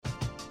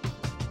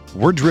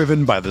We're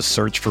driven by the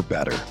search for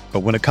better. But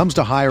when it comes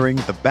to hiring,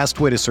 the best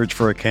way to search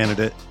for a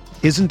candidate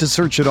isn't to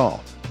search at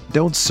all.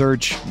 Don't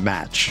search,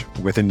 match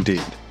with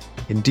Indeed.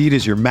 Indeed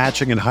is your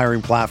matching and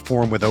hiring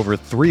platform with over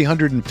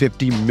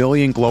 350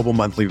 million global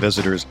monthly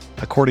visitors,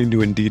 according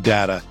to Indeed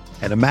data,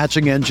 and a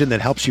matching engine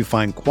that helps you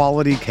find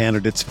quality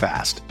candidates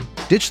fast.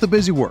 Ditch the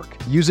busy work.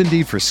 Use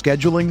Indeed for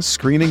scheduling,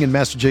 screening, and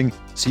messaging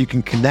so you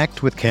can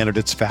connect with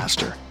candidates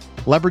faster.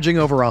 Leveraging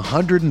over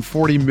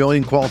 140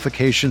 million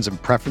qualifications and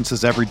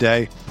preferences every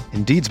day,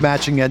 Indeed's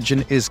matching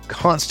engine is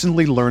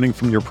constantly learning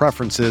from your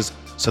preferences,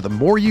 so the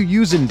more you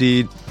use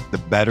Indeed, the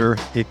better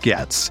it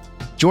gets.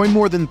 Join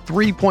more than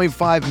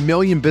 3.5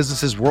 million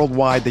businesses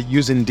worldwide that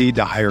use Indeed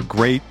to hire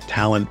great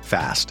talent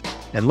fast.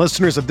 And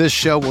listeners of this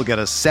show will get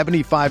a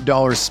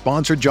 $75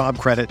 sponsored job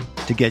credit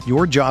to get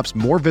your jobs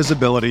more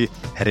visibility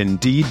at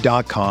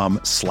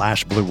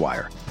Indeed.com/Blue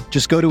Wire.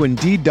 Just go to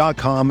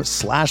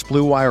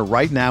Indeed.com/Blue Wire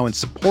right now and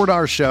support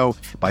our show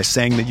by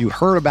saying that you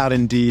heard about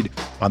Indeed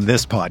on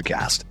this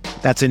podcast.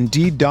 That's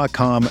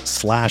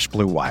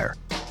Indeed.com/Blue Wire.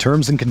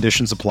 Terms and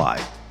conditions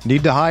apply.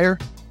 Need to hire?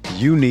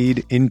 You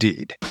need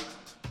Indeed.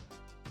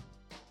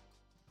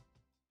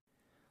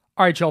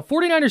 All right, y'all.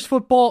 49ers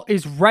football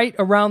is right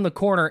around the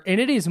corner, and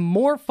it is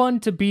more fun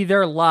to be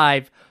there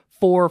live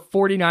for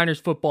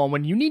 49ers football. And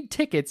when you need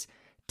tickets,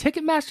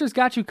 Ticketmaster's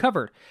got you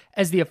covered.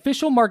 As the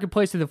official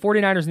marketplace of the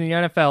 49ers in the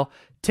NFL,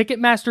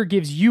 Ticketmaster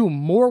gives you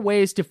more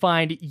ways to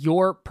find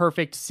your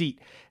perfect seat.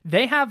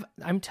 They have,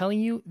 I'm telling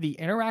you, the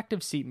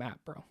interactive seat map,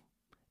 bro.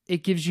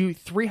 It gives you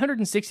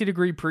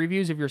 360-degree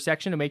previews of your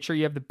section to make sure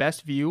you have the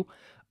best view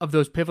of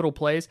those pivotal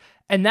plays,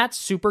 and that's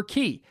super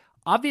key.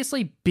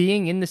 Obviously,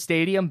 being in the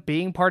stadium,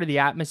 being part of the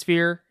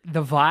atmosphere,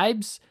 the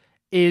vibes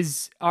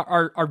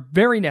are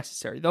very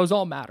necessary. Those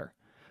all matter.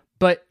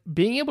 But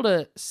being able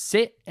to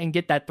sit and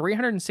get that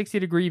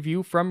 360-degree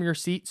view from your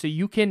seat so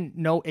you can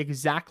know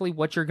exactly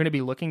what you're going to be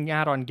looking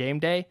at on game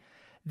day,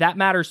 that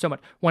matters so much.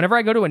 Whenever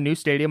I go to a new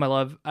stadium,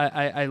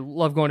 I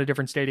love going to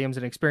different stadiums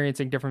and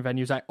experiencing different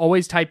venues. I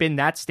always type in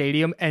that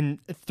stadium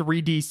and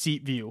 3D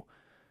seat view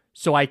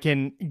so I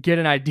can get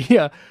an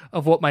idea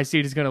of what my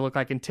seat is going to look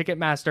like. And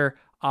Ticketmaster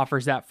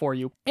offers that for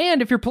you.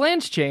 And if your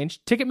plans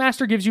change,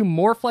 Ticketmaster gives you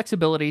more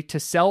flexibility to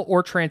sell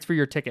or transfer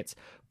your tickets.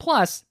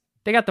 Plus,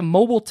 they got the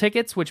mobile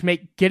tickets, which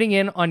make getting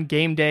in on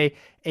game day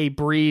a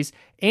breeze.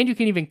 And you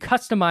can even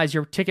customize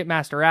your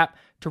Ticketmaster app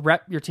to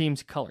rep your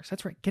team's colors.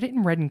 That's right. Get it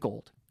in red and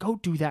gold. Go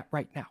do that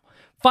right now.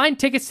 Find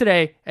tickets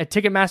today at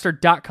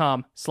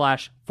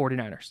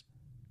Ticketmaster.com/49ers.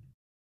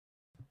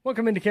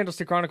 Welcome into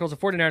Candlestick Chronicles, a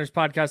 49ers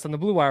podcast on the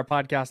Blue Wire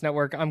Podcast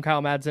Network. I'm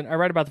Kyle Madsen. I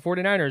write about the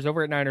 49ers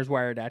over at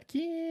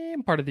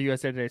NinersWire.com, part of the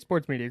USA Today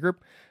Sports Media Group.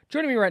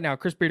 Joining me right now,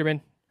 Chris Biederman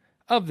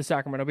of the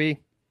Sacramento Bee.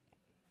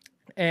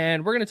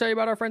 And we're going to tell you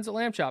about our friends at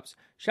Lamb Chops.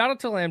 Shout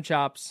out to Lamb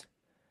Chops,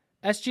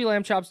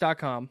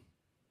 sglambchops.com.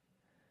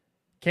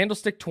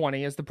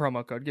 Candlestick20 is the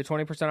promo code. Get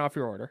 20% off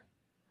your order.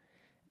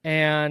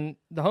 And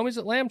the homies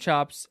at Lamb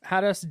Chops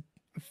had us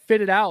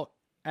fitted out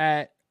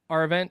at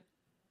our event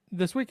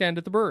this weekend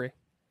at the brewery.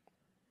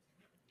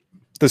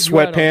 The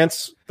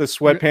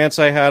sweatpants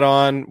I had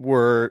on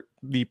were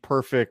the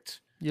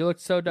perfect. You looked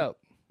so dope.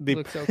 You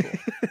looked so cool.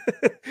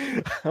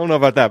 I don't know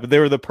about that, but they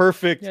were the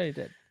perfect. Yeah, you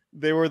did.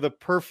 They were the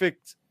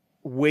perfect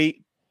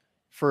weight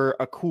for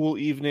a cool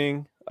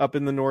evening up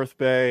in the North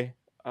Bay.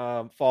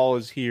 Fall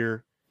is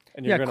here,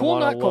 and you're going to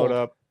want to load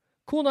up.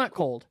 Cool, not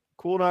cold.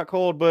 Cool, not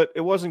cold, but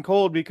it wasn't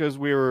cold because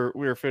we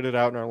were fitted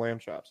out in our Lamb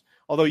Chops.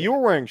 Although you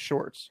were wearing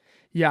shorts.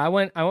 Yeah, I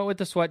went with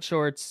the sweat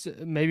shorts.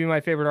 Maybe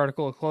my favorite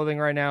article of clothing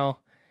right now.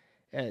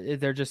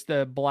 They're just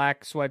the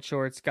black sweat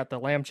shorts. Got the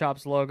Lamb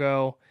Chops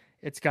logo.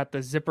 It's got the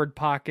zippered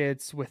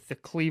pockets with the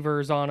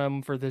cleavers on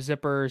them for the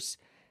zippers.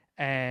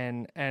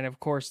 And of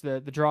course,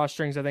 the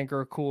drawstrings, I think, are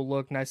a cool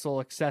look. Nice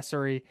little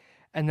accessory.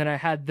 And then I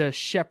had the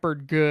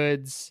Shepherd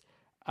Goods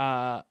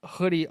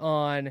hoodie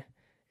on.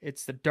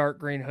 It's the dark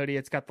green hoodie.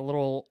 It's got the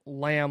little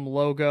lamb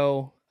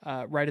logo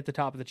right at the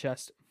top of the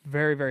chest.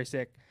 Very, very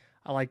sick.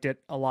 I liked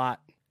it a lot.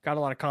 Got a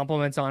lot of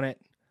compliments on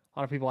it. A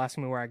lot of people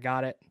asking me where I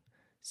got it.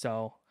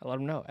 So I let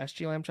them know.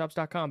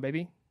 sglambchops.com,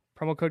 baby.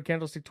 Promo code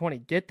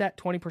Candlestick20. Get that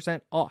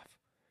 20% off.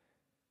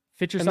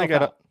 Fit yourself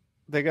out.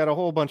 They got a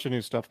whole bunch of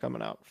new stuff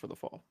coming out for the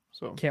fall.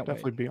 So Can't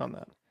definitely wait. be on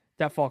that.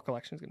 That fall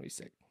collection is going to be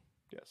sick.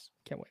 Yes.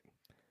 Can't wait.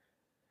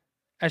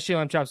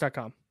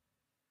 sglambchops.com.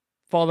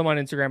 Follow them on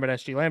Instagram at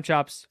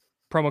sglambchops.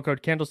 Promo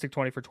code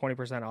Candlestick20 for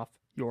 20% off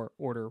your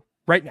order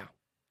right now.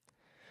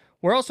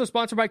 We're also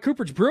sponsored by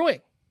Cooperage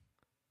Brewing.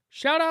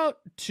 Shout out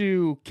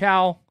to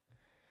Cal.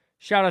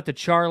 Shout out to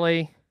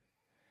Charlie.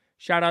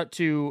 Shout out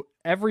to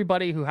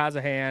everybody who has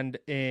a hand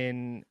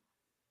in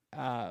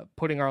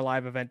putting our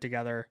live event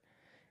together.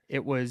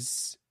 It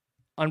was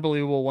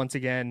unbelievable once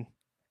again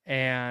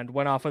and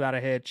went off without a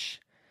hitch.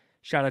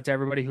 Shout out to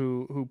everybody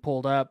who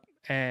pulled up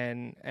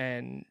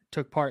and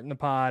took part in the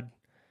pod.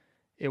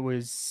 It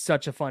was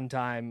such a fun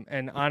time.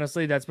 And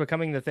honestly, that's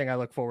becoming the thing I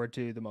look forward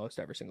to the most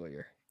every single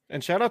year.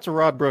 And shout out to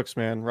Rod Brooks,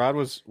 man. Rod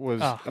was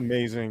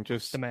amazing.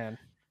 Just the man.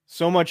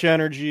 So much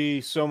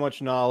energy, so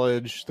much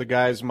knowledge. The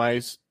guy's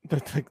mic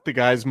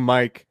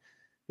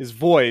his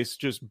voice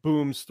just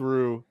booms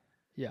through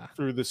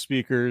the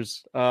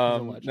speakers.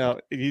 No,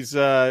 he's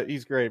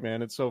great,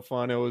 man. It's so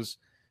fun. It was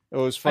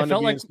fun to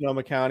be in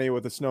Sonoma County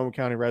with a Sonoma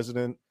County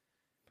resident.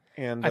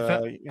 And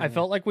I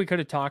felt like we could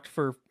have talked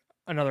for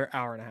another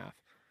hour and a half.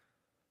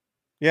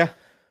 Yeah.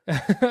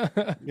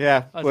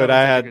 Yeah,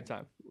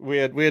 but we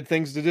had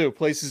things to do,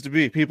 places to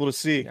be, people to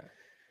see. Yeah.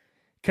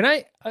 Can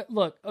I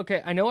look?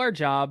 Okay, I know our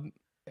job.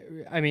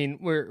 I mean,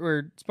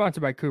 we're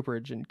sponsored by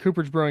Cooperage, and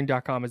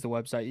CooperageBrewing.com is the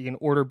website. You can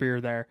order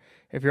beer there.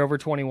 If you're over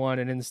 21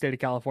 and in the state of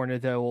California,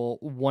 they will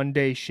one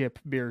day ship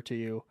beer to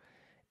you.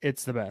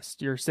 It's the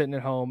best. You're sitting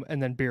at home,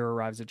 and then beer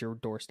arrives at your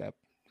doorstep.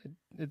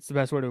 It's the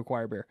best way to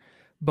acquire beer.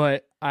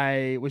 But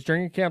I was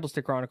drinking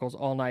Candlestick Chronicles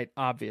all night,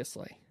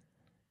 obviously.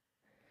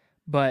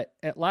 But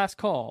at last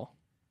call,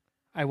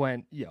 I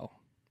went, yo,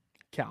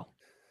 Cal.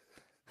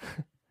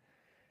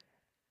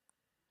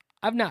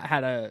 I've not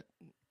had a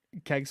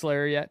Keg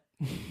Slayer yet.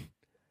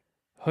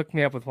 Hook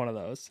me up with one of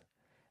those.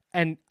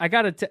 And I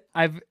gotta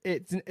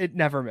it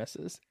never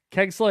misses.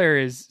 Keg Slayer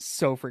is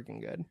so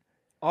freaking good.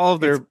 All of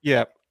their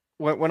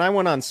when I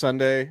went on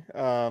Sunday,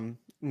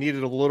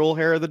 needed a little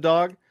hair of the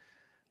dog.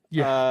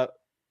 Yeah.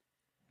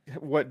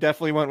 What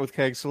definitely went with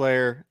Keg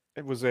Slayer.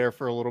 It was there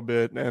for a little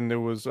bit, and it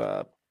was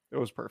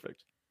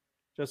perfect.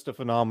 Just a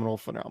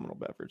phenomenal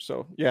beverage.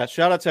 So yeah,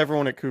 shout out to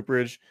everyone at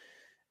Cooperage.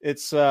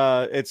 It's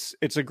a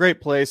great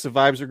place. The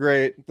vibes are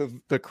great.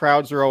 The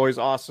crowds are always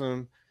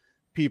awesome.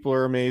 People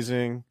are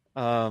amazing.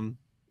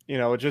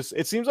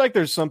 It seems like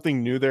there's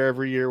something new there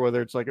every year,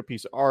 whether it's like a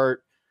piece of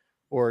art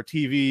or a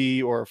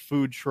TV or a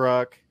food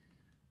truck.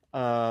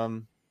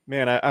 Man,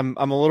 I'm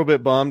a little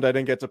bit bummed I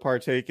didn't get to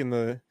partake in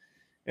the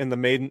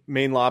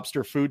Maine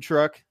Lobster food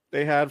truck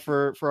they had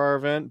for our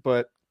event,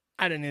 but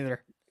I didn't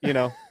either.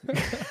 A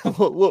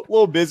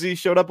little busy,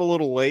 showed up a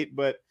little late,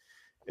 but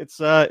it's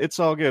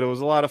all good. It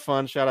was a lot of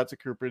fun. Shout out to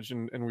Cooperage,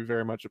 and we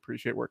very much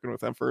appreciate working with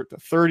them for the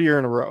third year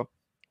in a row.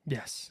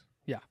 Yes.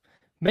 Yeah.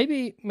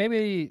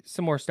 Maybe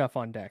some more stuff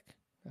on deck.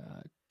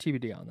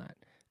 TBD on that.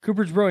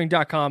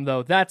 CooperageBrewing.com,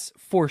 though, that's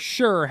for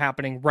sure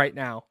happening right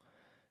now.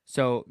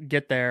 So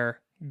get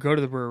there, go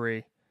to the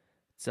brewery.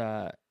 It's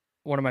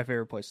one of my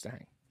favorite places to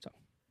hang.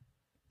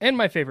 And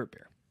my favorite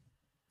beer.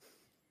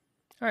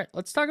 All right,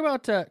 let's talk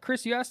about,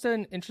 Chris, you asked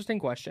an interesting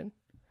question.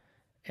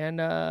 And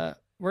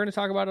we're going to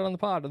talk about it on the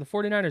pod. Are the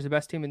 49ers the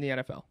best team in the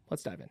NFL?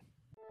 Let's dive in.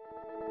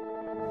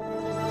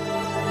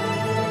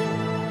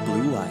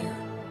 Blue Wire.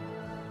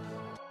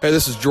 Hey,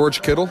 this is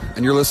George Kittle,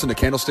 and you're listening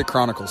to Candlestick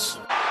Chronicles.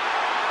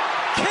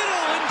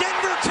 Kittle in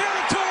Denver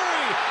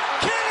territory.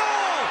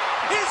 Kittle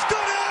is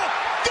gonna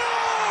go!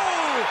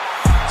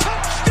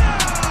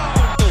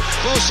 Touchdown!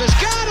 Bosa's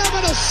got him,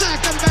 and he'll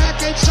sack him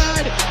back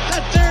inside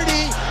the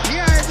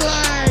 30-yard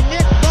line.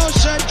 Nick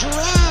Bosa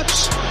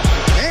drops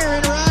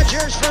Aaron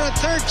Rodgers for a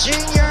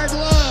 13-yard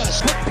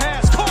loss. Quick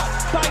pass caught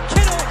by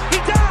Kittle. He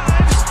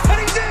dives, and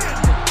he's in.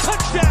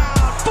 Touchdown,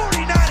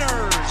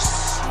 49ers!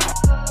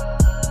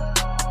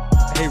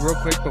 Hey, real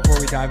quick before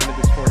we dive into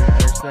this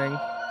 49ers thing,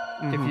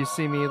 if you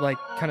see me like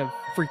kind of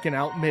freaking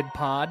out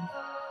mid-pod,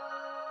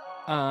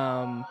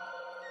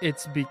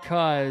 it's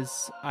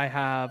because I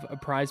have a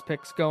prize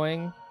picks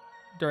going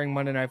during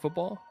Monday Night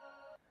Football.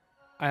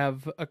 I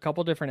have a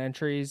couple different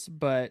entries,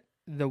 but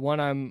the one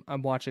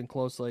I'm watching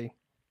closely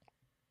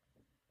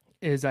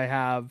is I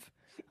have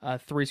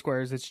 3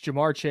 squares. It's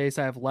Jamar Chase.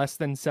 I have less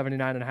than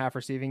 79.5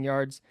 receiving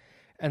yards.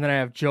 And then I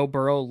have Joe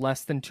Burrow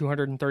less than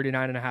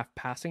 239.5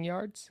 passing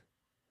yards.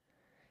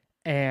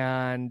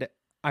 And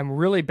I'm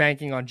really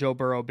banking on Joe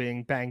Burrow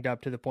being banged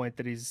up to the point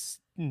that he's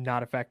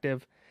not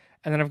effective.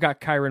 And then I've got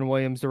Kyren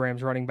Williams, the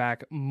Rams running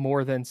back,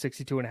 more than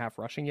 62.5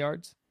 rushing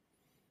yards.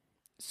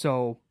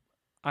 So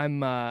I'm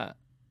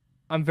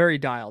very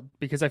dialed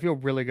because I feel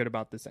really good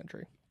about this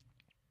entry.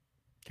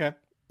 Okay.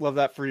 Love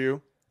that for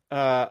you.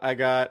 I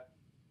got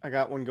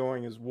one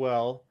going as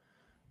well.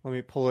 Let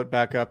me pull it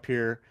back up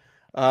here.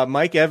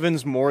 Mike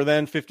Evans more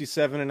than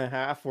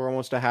 57.5. We're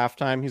almost at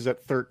halftime. He's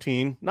at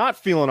 13. Not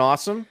feeling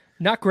awesome.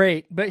 Not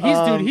great, but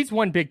he's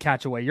one big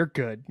catch away. You're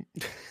good.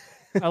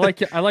 I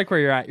like where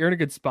you're at. You're in a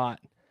good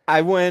spot.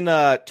 I win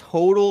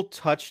total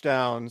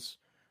touchdowns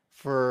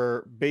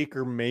for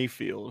Baker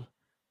Mayfield.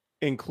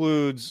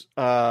 Includes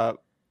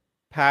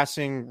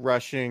passing,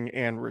 rushing,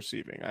 and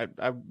receiving.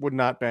 I would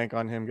not bank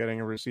on him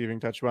getting a receiving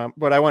touchdown,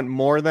 but I went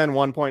more than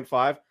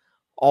 1.5.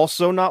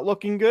 Also not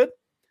looking good.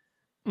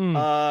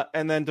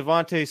 And then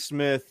Devontae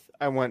Smith,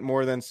 I went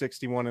more than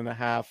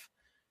 61.5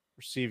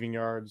 receiving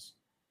yards.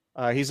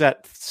 He's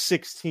at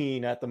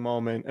 16 at the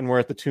moment, and we're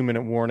at the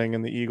 2-minute warning,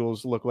 and the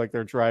Eagles look like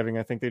they're driving.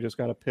 I think they just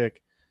got a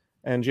pick.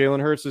 And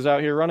Jalen Hurts is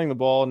out here running the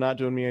ball and not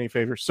doing me any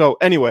favors. So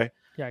anyway.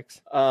 Yikes.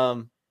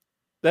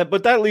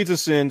 That leads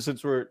us in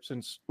since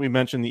we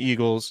mentioned the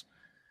Eagles.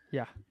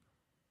 Yeah.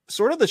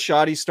 Sort of the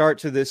shoddy start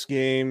to this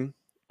game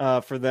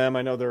for them.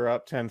 I know they're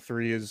up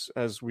 10-3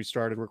 as we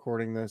started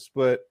recording this,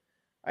 but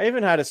I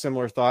even had a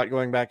similar thought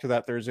going back to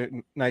that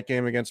Thursday night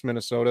game against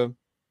Minnesota,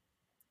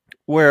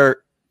 where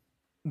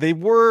they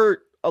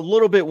were a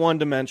little bit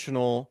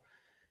one-dimensional,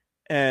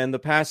 and the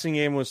passing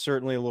game was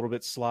certainly a little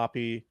bit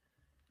sloppy.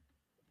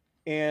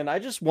 And I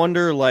just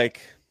wonder,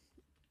 like,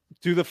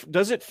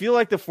 does it feel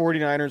like the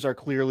 49ers are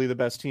clearly the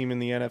best team in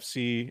the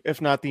NFC,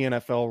 if not the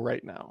NFL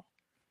right now?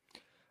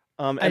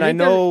 And I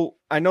know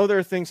there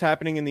are things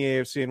happening in the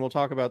AFC, and we'll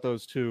talk about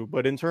those too.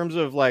 But in terms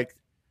of, like,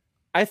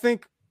 I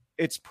think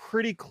it's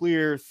pretty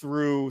clear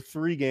through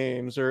 3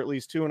 games, or at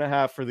least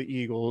 2.5 for the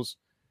Eagles,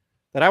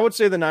 that I would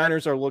say the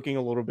Niners are looking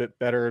a little bit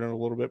better and a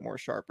little bit more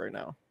sharp right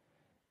now.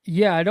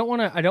 Yeah, I don't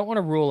want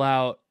to rule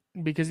out,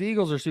 because the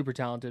Eagles are super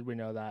talented. We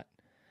know that.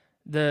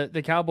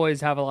 The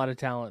Cowboys have a lot of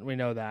talent. We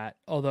know that.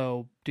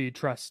 Although, do you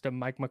trust a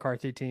Mike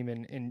McCarthy team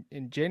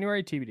in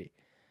January? TBD.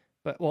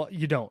 But, well,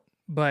 you don't.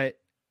 But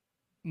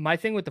my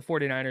thing with the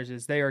 49ers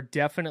is they are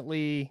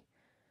definitely,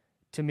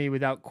 to me,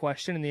 without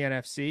question in the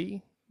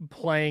NFC,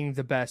 playing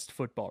the best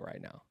football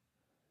right now.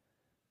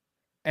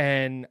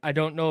 And I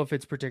don't know if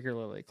it's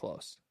particularly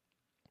close.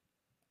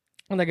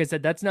 And like I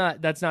said, that's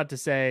not to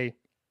say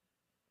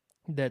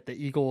that the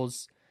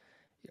Eagles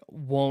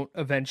won't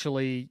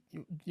eventually,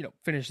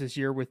 finish this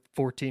year with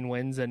 14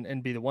 wins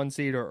and be the 1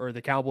 seed, or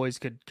the Cowboys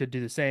could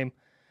do the same.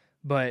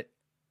 But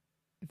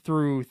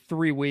through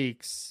 3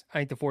 weeks, I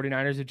think the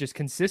 49ers have just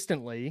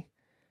consistently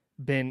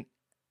been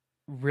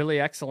really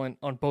excellent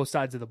on both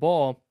sides of the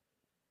ball,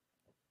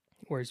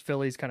 whereas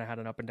Philly's kind of had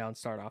an up and down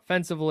start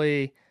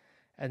offensively.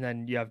 And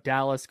then you have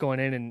Dallas going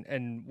in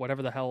and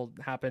whatever the hell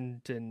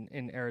happened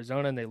in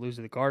Arizona, and they lose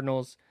to the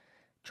Cardinals.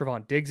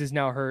 Trevon Diggs is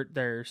now hurt,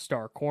 their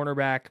star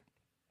cornerback.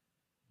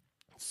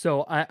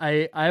 So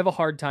I have a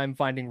hard time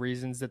finding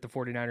reasons that the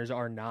 49ers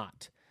are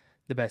not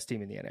the best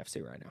team in the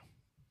NFC right now.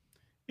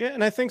 Yeah,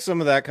 and I think some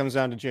of that comes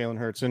down to Jalen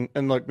Hurts. And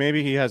look,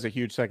 maybe he has a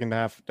huge second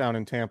half down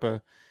in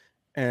Tampa,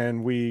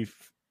 and we've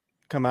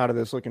come out of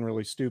this looking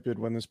really stupid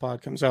when this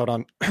pod comes out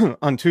on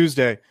on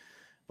Tuesday.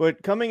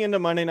 But coming into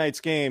Monday night's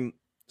game,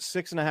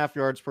 6.5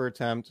 yards per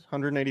attempt,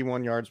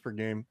 181 yards per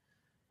game.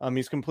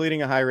 He's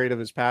completing a high rate of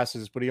his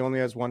passes, but he only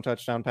has 1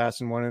 touchdown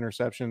pass and 1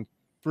 interception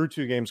through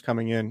 2 games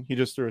coming in. He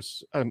just threw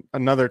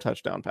another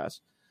touchdown pass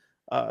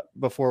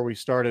before we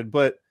started.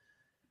 But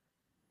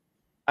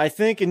I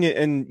think,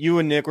 and you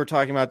and Nick were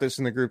talking about this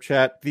in the group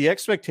chat, the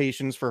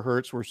expectations for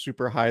Hurts were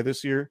super high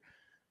this year.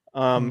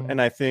 And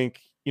I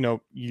think,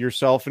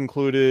 yourself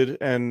included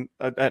and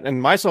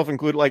myself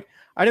included, like,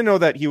 I didn't know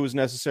that he was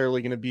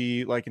necessarily going to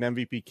be like an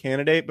MVP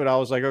candidate, but I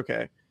was like,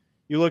 okay,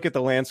 you look at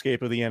the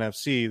landscape of the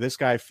NFC, this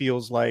guy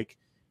feels like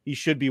he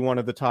should be one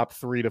of the top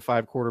 3 to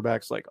 5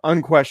 quarterbacks, like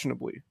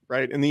unquestionably,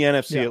 right? In the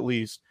NFC at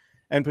least,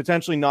 and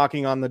potentially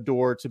knocking on the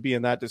door to be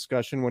in that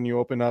discussion when you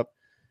open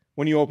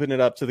it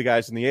up to the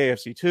guys in the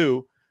AFC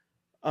too.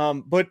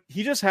 But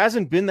he just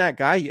hasn't been that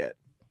guy yet.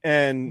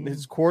 And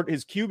his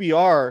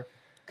QBR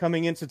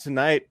coming into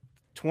tonight,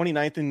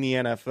 29th in the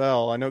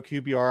NFL. I know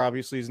QBR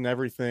obviously isn't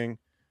everything.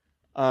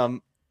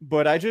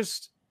 But I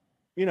just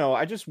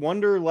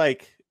wonder,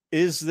 like,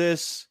 is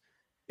this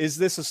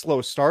a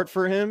slow start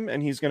for him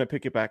and he's going to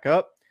pick it back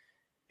up?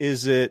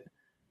 Is it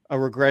a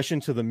regression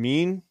to the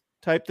mean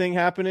type thing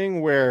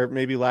happening where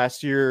maybe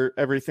last year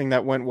everything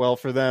that went well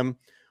for them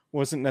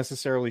wasn't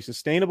necessarily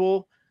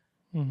sustainable?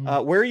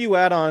 Where are you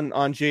at on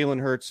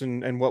Jalen Hurts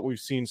and what we've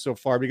seen so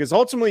far? Because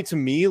ultimately, to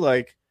me,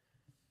 like,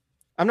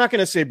 I'm not going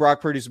to say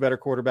Brock Purdy's a better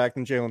quarterback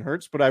than Jalen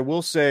Hurts, but I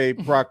will say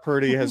Brock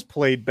Purdy has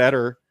played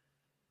better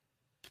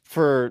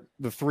for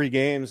the 3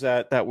 games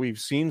that we've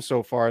seen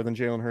so far than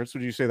Jalen Hurts.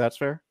 Would you say that's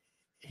fair?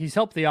 He's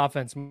helped the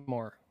offense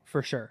more,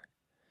 for sure.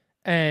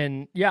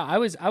 And yeah, I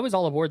was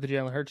all aboard the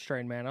Jalen Hurts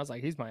train, man. I was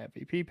like, he's my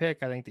MVP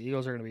pick. I think the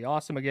Eagles are going to be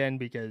awesome again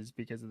because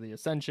of the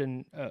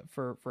ascension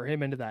for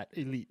him into that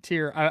elite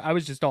tier. I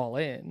was just all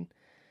in.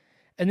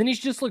 And then he's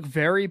just looked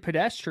very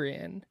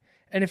pedestrian.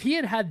 And if he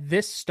had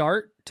this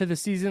start to the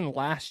season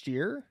last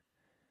year,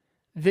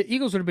 the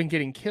Eagles would have been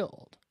getting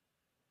killed.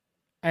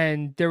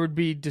 And there would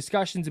be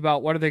discussions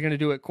about what are they going to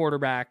do at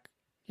quarterback,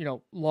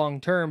 long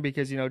term,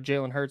 because,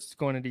 Jalen Hurts is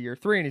going into year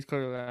 3 and he's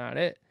clearly not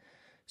it.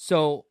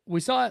 So we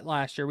saw it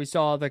last year. We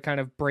saw the kind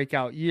of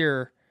breakout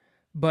year,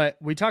 but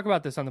we talk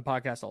about this on the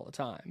podcast all the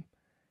time.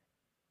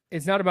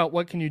 It's not about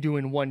what can you do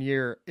in 1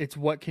 year. It's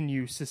what can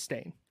you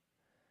sustain.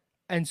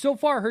 And so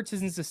far, Hurts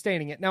isn't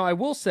sustaining it. Now, I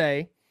will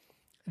say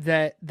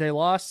that they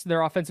lost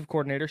their offensive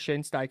coordinator,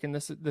 Shane Steichen,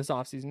 this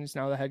offseason. He's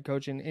now the head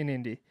coach in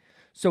Indy.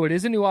 So it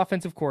is a new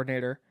offensive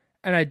coordinator.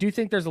 And I do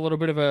think there's a little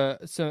bit of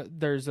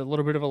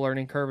a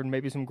learning curve and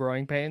maybe some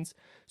growing pains.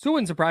 So it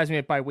wouldn't surprise me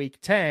if by week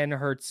 10,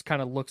 Hurts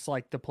kind of looks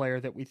like the player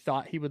that we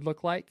thought he would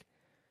look like.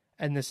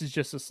 And this is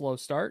just a slow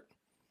start.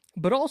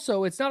 But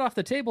also, it's not off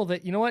the table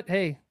that, you know what?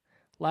 Hey,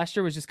 last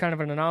year was just kind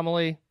of an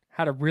anomaly,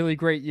 had a really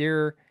great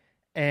year.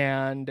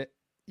 And,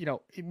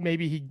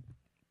 maybe he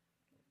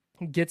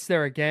gets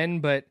there again,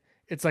 but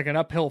it's like an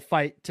uphill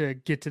fight to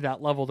get to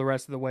that level the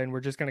rest of the way. And we're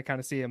just going to kind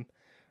of see him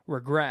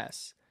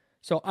regress.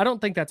 So I don't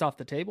think that's off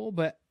the table,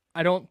 but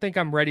I don't think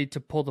I'm ready to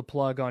pull the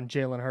plug on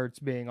Jalen Hurts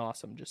being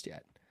awesome just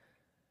yet.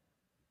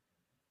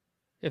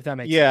 If that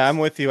makes sense. Yeah, I'm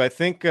with you. I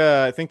think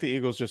the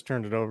Eagles just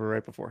turned it over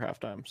right before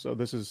halftime. So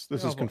this is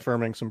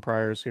confirming some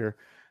priors here.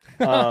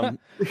 I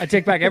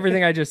take back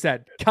everything I just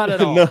said. Cut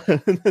it all.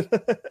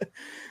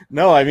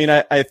 No, I mean,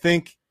 I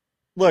think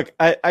Look,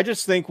 I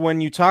just think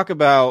when you talk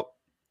about,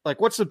 like,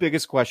 what's the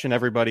biggest question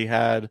everybody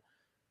had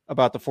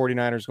about the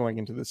 49ers going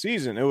into the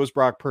season? It was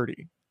Brock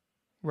Purdy.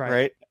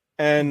 Right.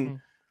 And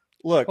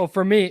look,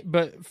 for me,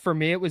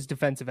 it was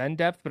defensive end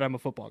depth, but I'm a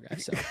football guy.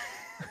 So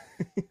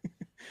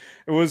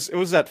it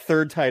was that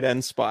third tight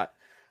end spot.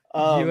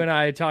 You and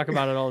I talk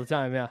about it all the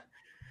time. Yeah.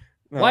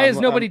 Why is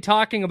nobody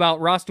talking about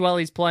Ross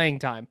Dwelly's playing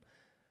time?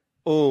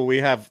 Oh, we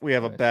have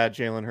a bad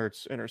Jalen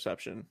Hurts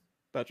interception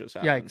that just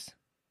happened. Yikes.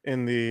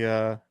 In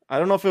the I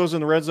don't know if it was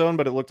in the red zone,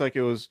 but it looked like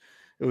it was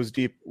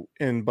deep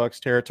in Bucs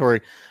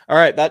territory. All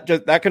right,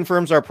 that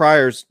confirms our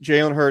priors.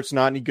 Jalen Hurts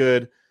not any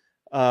good.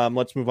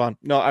 Let's move on.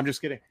 No, I'm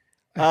just kidding.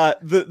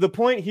 The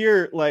point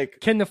here, like,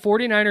 can the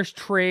 49ers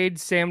trade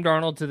Sam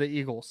Darnold to the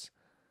Eagles?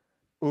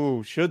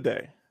 Ooh, should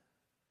they?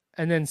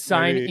 And then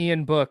sign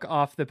Ian Book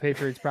off the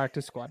Patriots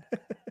practice squad.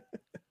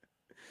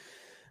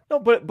 No,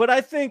 but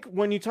I think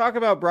when you talk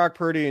about Brock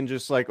Purdy and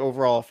just like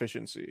overall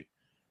efficiency,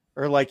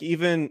 or like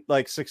even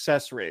like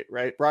success rate,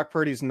 right? Brock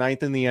Purdy's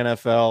 9th in the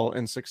NFL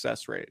in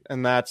success rate.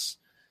 And that's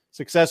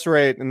success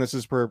rate, and this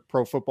is per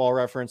Pro Football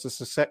Reference,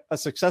 a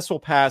successful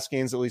pass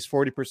gains at least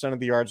 40%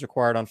 of the yards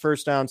required on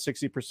first down,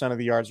 60% of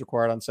the yards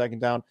required on second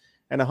down,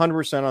 and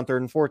 100% on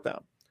third and fourth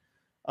down.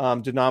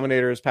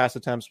 Denominator is pass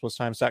attempts plus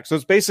time sack. So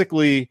it's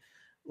basically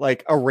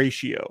like a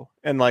ratio,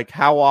 and like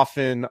how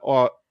often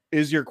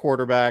is your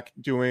quarterback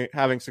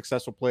having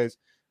successful plays.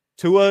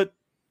 Tua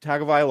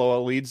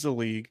Tagovailoa leads the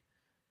league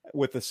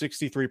with a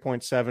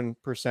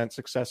 63.7%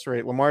 success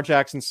rate. Lamar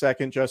Jackson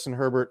second, Justin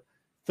Herbert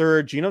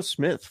third, Geno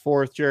Smith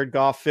fourth, Jared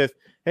Goff fifth.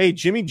 Hey,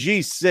 Jimmy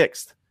G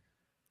sixth.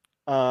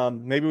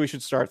 Maybe we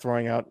should start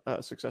throwing out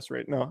success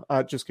rate. No,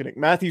 just kidding.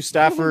 Matthew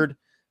Stafford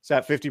is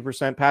at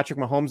 50%. Patrick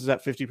Mahomes is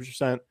at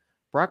 50%.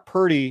 Brock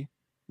Purdy,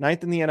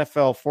 9th in the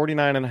NFL,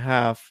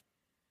 49.5%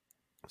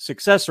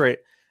 success rate.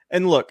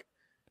 And look,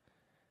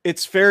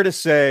 it's fair to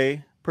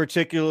say,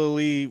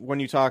 particularly when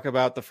you talk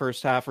about the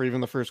first half or even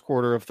the first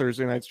quarter of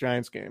Thursday night's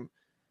Giants game,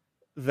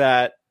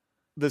 that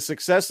the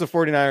success the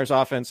 49ers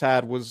offense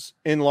had was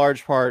in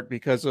large part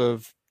because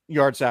of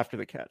yards after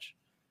the catch.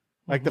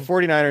 Like the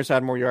 49ers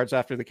had more yards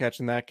after the catch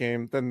in that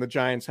game than the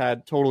Giants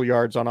had total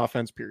yards on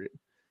offense, period.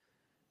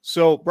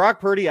 So Brock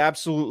Purdy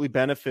absolutely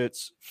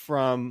benefits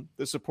from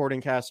the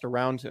supporting cast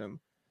around him.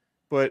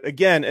 But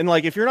again, and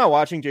like if you're not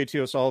watching JT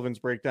O'Sullivan's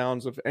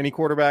breakdowns of any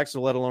quarterbacks,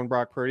 let alone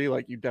Brock Purdy,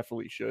 like you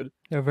definitely should.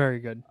 They're very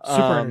good.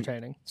 Super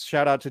entertaining.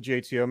 Shout out to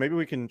JTO. Maybe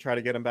we can try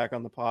to get him back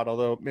on the pod,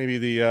 although maybe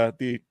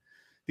the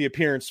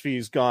appearance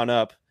fee's gone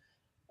up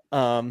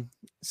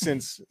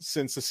since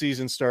the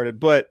season started.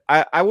 But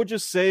I would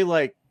just say,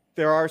 like,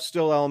 there are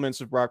still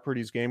elements of Brock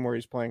Purdy's game where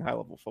he's playing high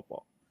level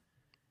football.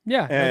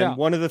 Yeah. And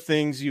one of the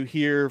things you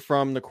hear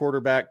from the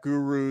quarterback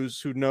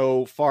gurus who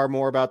know far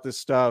more about this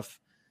stuff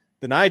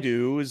than I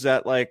do is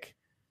that, like,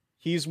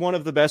 he's one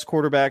of the best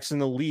quarterbacks in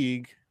the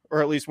league,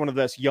 or at least one of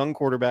the best young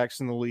quarterbacks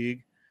in the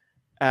league,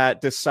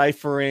 at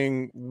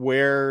deciphering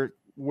where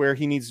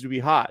he needs to be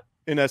hot.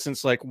 In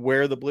essence, like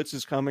where the blitz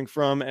is coming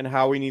from and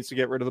how he needs to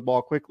get rid of the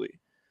ball quickly.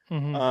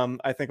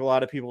 I think a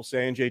lot of people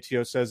say, and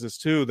JTO says this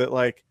too, that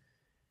like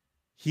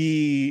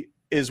he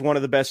is one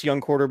of the best young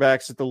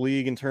quarterbacks at the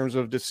league in terms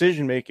of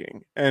decision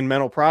making and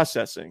mental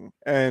processing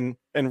and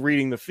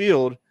reading the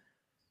field.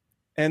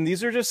 And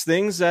these are just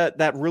things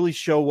that really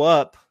show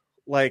up,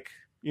 like,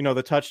 you know,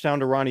 the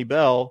touchdown to Ronnie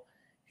Bell.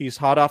 He's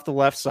hot off the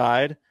left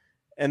side,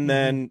 and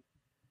then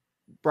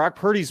Brock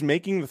Purdy's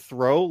making the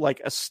throw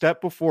like a step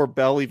before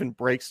Bell even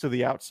breaks to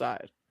the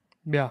outside.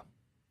 Yeah.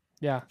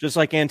 Just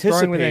like anticipating.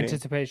 Throwing with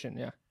anticipation,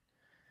 yeah.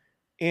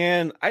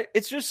 And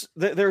it's just,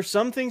 there are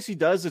some things he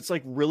does that's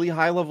like really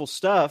high level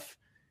stuff.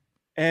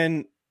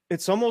 And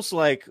it's almost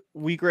like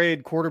we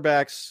grade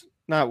quarterbacks,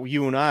 not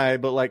you and I,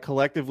 but like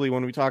collectively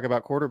when we talk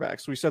about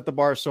quarterbacks, we set the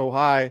bar so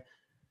high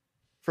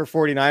for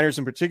 49ers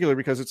in particular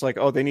because it's like,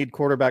 oh, they need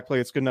quarterback play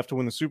that's good enough to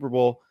win the Super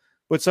Bowl.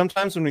 But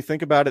sometimes when we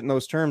think about it in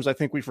those terms, I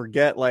think we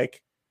forget,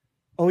 like,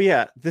 oh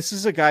yeah, this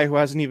is a guy who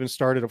hasn't even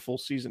started a full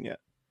season yet.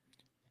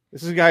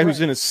 This is a guy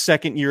who's in his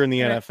second year in the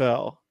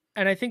NFL.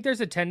 And I think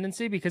there's a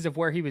tendency, because of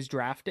where he was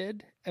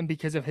drafted and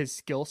because of his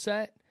skill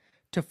set,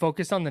 to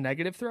focus on the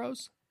negative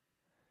throws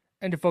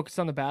and to focus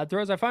on the bad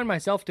throws. I find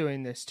myself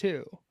doing this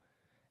too.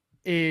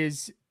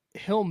 Is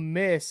he'll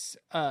miss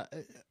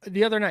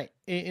the other night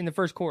in the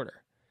first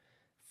quarter.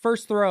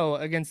 First throw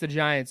against the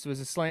Giants was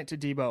a slant to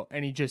Debo,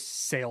 and he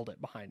just sailed it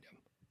behind him.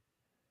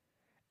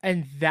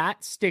 And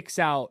that sticks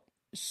out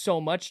so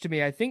much to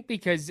me, I think,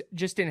 because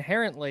just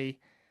inherently,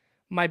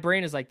 my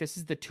brain is like, this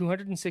is the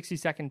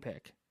 262nd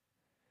pick.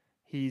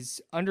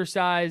 He's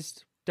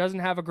undersized, doesn't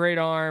have a great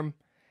arm.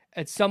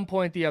 At some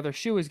point, the other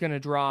shoe is going to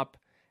drop,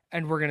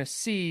 and we're going to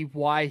see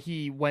why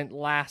he went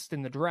last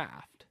in the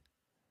draft.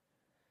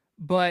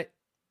 But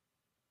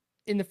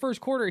in the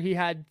first quarter, he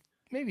had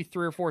maybe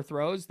 3 or 4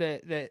 throws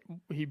that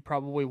he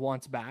probably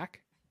wants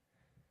back.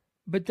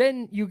 But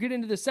then you get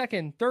into the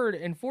second, third,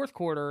 and fourth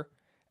quarter,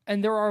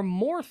 and there are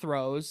more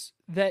throws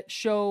that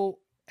show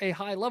a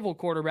high-level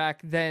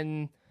quarterback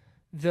than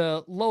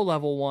the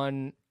low-level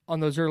one on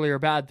those earlier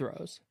bad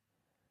throws.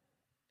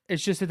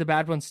 It's just that the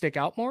bad ones stick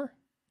out more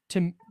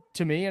to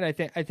me, and I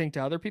think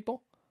to other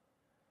people.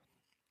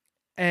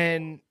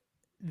 And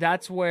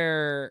that's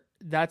where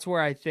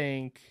I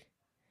think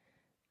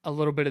a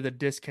little bit of the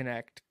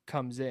disconnect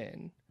comes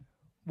in,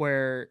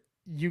 where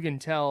you can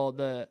tell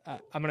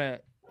I'm going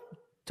to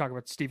talk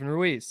about Steven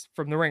Ruiz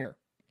from The Ringer,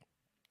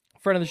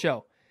 friend of the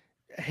show,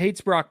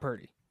 hates Brock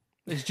Purdy.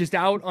 Is just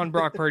out on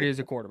Brock Purdy as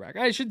a quarterback.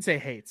 I shouldn't say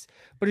hates,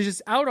 but he's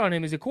just out on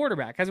him as a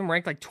quarterback. Has him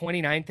ranked like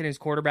 29th in his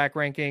quarterback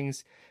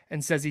rankings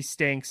and says he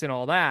stinks and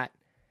all that.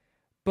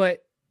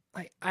 But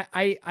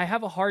I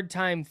have a hard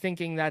time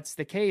thinking that's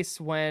the case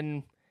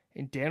when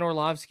Dan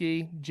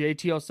Orlovsky,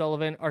 JT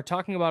O'Sullivan are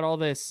talking about all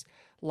these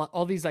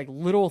like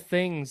little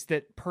things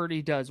that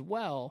Purdy does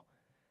well,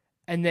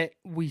 and that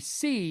we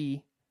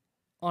see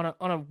on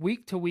a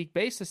week to week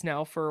basis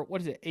now for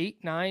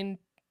 8-9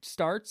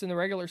 starts in the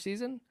regular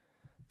season.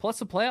 Plus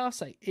the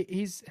playoffs,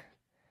 he's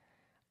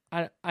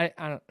a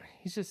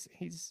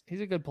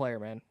good player,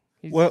 man.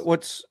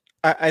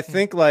 I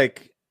think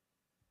like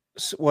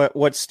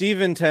what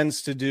Steven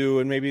tends to do,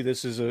 and maybe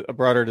this is a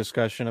broader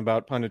discussion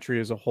about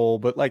punditry as a whole,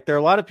 but like there are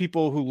a lot of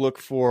people who look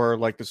for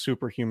like the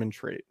superhuman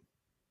trait,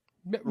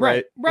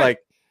 right?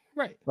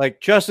 Like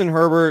Justin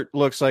Herbert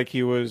looks like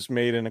he was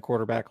made in a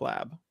quarterback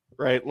lab,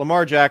 right?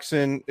 Lamar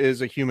Jackson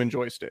is a human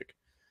joystick.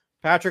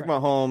 Patrick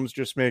Mahomes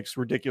just makes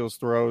ridiculous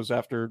throws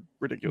after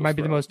ridiculous. Might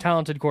be the most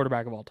talented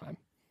quarterback of all time.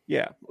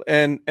 Yeah,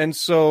 and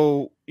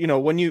so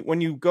when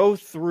you go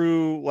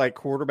through like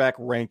quarterback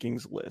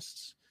rankings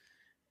lists,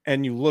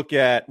 and you look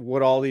at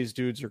what all these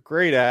dudes are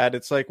great at,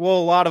 it's like, well,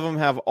 a lot of them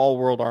have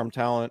all-world arm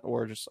talent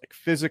or just like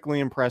physically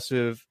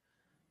impressive,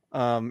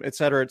 et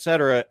cetera, et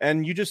cetera,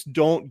 and you just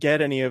don't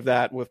get any of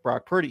that with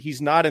Brock Purdy.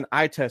 He's not an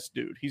eye test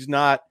dude. He's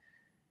not.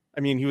 I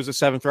mean, he was a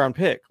 7th round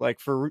pick, like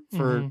for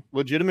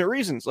legitimate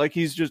reasons. Like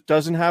he's just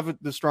doesn't have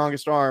the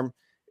strongest arm,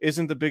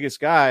 isn't the biggest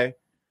guy,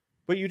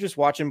 but you just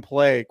watch him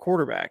play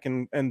quarterback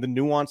and the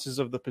nuances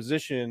of the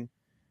position.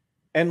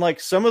 And like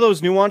some of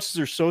those nuances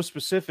are so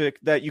specific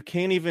that you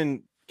can't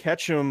even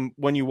catch them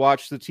when you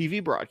watch the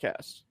TV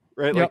broadcast,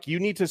 right? Yep. Like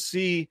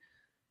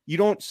you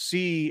don't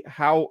see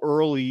how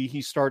early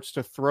he starts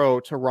to throw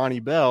to Ronnie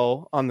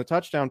Bell on the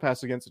touchdown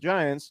pass against the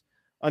Giants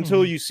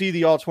until you see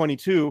the all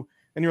 22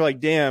 and you're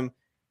like, damn,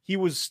 he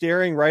was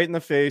staring right in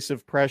the face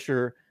of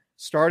pressure,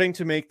 starting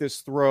to make this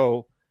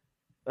throw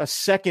a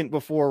second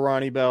before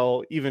Ronnie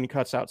Bell even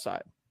cuts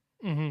outside.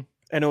 Mm-hmm.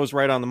 And it was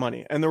right on the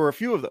money. And there were a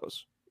few of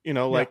those,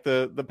 like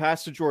the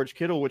pass to George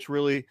Kittle, which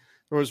really,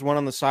 there was one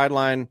on the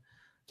sideline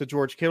to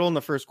George Kittle in the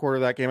first quarter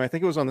of that game. I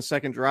think it was on the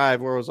second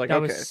drive where it was like,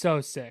 that was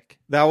so sick.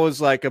 That was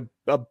like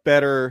a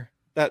better,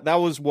 that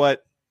was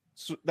what,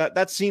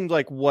 that seemed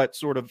like what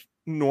sort of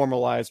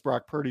normalized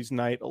Brock Purdy's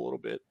night a little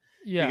bit.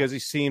 Yeah, because he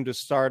seemed to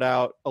start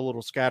out a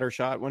little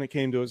scattershot when it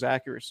came to his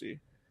accuracy.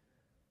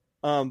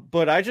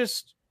 But I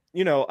just,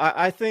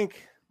 I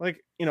think,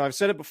 like, I've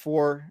said it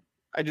before.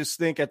 I just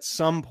think at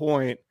some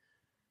point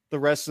the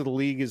rest of the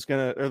league is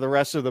or the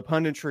rest of the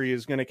punditry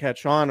is gonna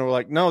catch on. Or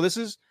like, no,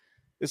 this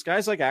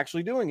guy's like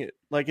actually doing it.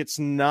 Like it's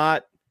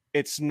not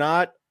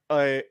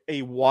a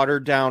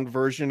watered down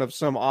version of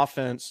some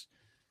offense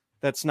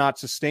that's not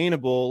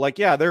sustainable. Like,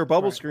 yeah, there are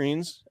bubble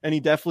screens, and he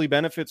definitely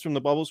benefits from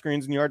the bubble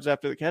screens and yards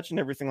after the catch and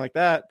everything like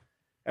that.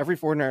 Every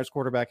 49ers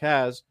quarterback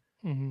has.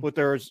 Mm-hmm. But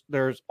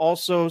there's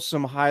also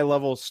some high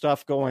level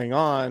stuff going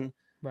on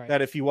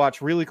that if you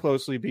watch really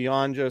closely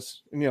beyond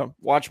just,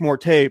 watch more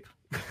tape,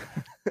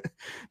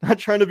 not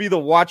trying to be the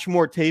watch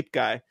more tape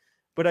guy,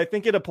 but I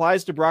think it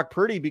applies to Brock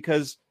Purdy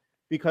because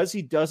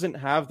he doesn't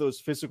have those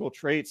physical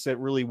traits that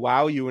really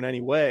wow you in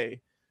any way.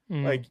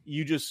 Like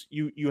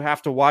you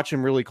have to watch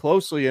him really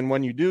closely. And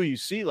when you do, you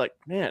see like,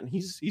 man,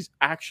 he's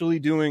actually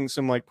doing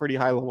some like pretty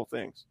high level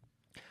things.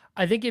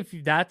 I think if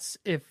that's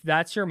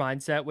your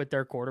mindset with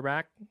their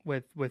quarterback,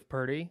 with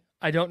Purdy,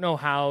 I don't know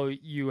how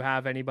you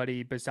have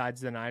anybody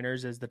besides the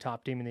Niners as the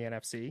top team in the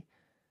NFC.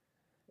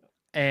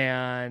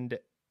 And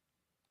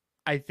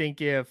I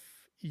think if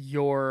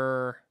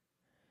your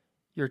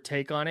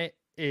take on it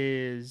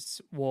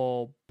is,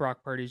 well,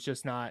 Brock Purdy's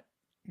just not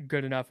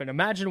good enough, and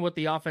imagine what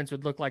the offense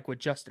would look like with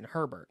Justin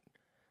Herbert.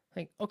 I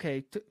think,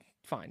 okay,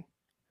 fine.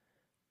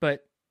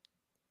 But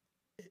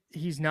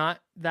he's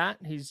not that.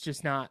 He's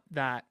just not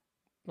that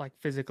like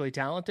physically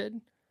talented.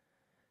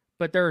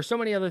 But there are so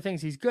many other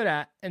things he's good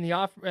at, and the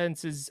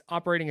offense is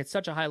operating at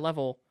such a high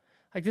level.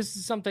 Like this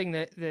is something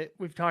that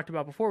we've talked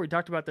about before. We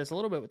talked about this a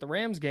little bit with the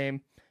Rams game,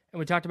 and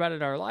we talked about it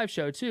at our live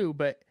show too.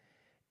 But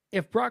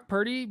if Brock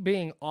Purdy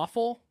being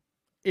awful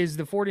is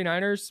the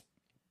 49ers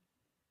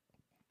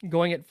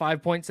going at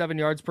 5.7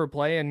 yards per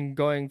play and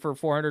going for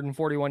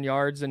 441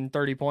 yards and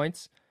 30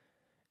 points,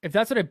 if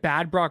that's what a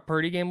bad Brock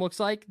Purdy game looks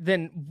like,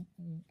 then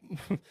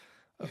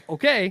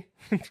okay,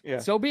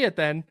 so be it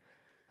then.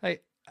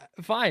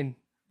 Fine.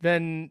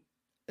 Then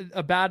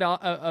a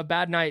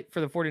bad night for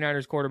the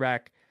 49ers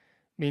quarterback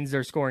means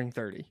they're scoring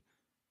 30.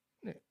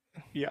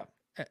 Yeah.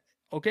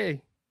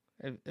 Okay.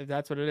 If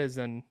that's what it is,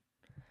 then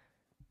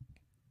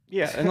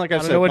yeah. And like I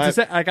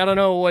said, I don't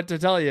know what to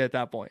tell you at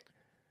that point.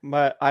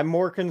 I'm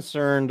more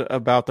concerned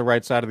about the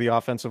right side of the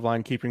offensive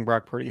line keeping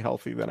Brock Purdy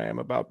healthy than I am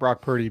about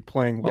Brock Purdy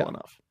playing well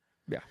enough.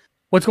 Yeah.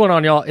 What's going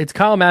on, y'all? It's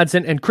Kyle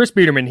Madsen and Chris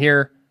Biederman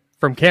here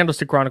from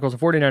Candlestick Chronicles, a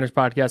 49ers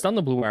podcast on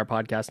the Blue Wire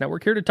Podcast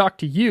Network, here to talk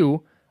to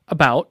you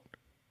about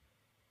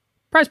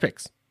Prize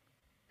Picks.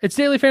 It's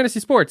daily fantasy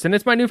sports, and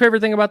it's my new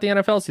favorite thing about the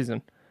NFL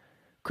season.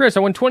 Chris, I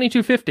won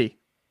 $22.50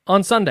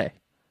 on Sunday.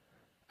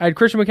 I had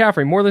Christian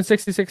McCaffrey, more than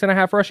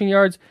 66.5 rushing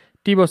yards.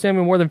 Deebo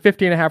Samuel, more than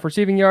 50.5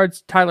 receiving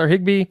yards. Tyler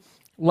Higbee,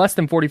 less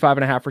than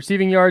 45.5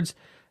 receiving yards.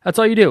 That's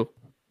all you do.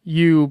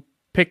 You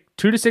pick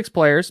 2 to 6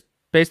 players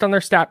based on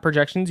their stat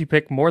projections. You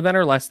pick more than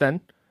or less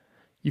than.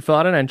 You fill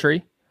out an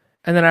entry.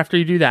 And then after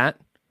you do that,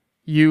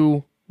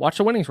 you watch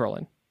the winnings roll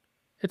in.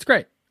 It's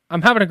great.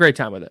 I'm having a great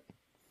time with it.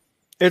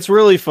 It's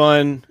really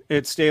fun.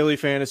 It's daily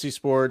fantasy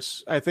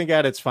sports, I think,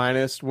 at its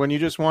finest. When you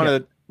just want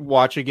to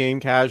watch a game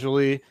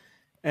casually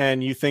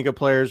and you think a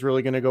player is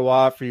really going to go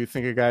off, or you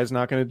think a guy's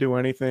not going to do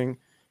anything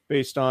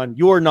based on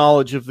your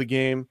knowledge of the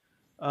game,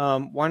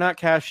 why not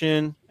cash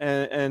in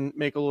and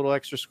make a little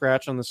extra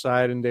scratch on the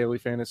side in daily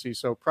fantasy?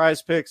 So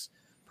Prize Picks,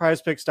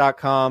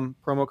 prizepicks.com,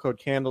 promo code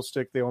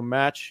Candlestick. They will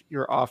match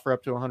your offer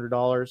up to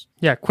 $100.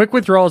 Yeah, quick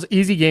withdrawals,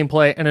 easy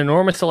gameplay, an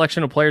enormous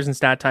selection of players and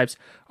stat types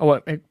are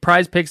what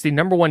Prize Picks, the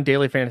 #1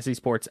 daily fantasy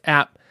sports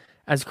app.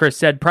 As Chris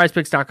said,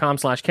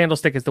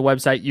 prizepicks.com/candlestick is the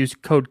website. Use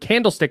code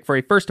Candlestick for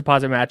a first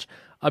deposit match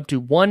up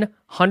to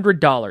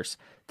 $100.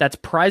 That's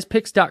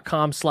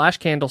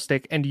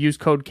prizepicks.com/candlestick and use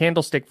code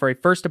Candlestick for a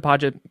first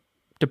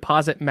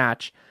deposit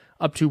match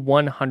up to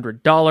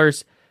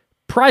 $100.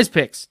 Prize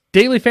Picks,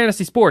 daily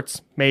fantasy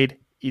sports made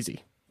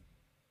easy.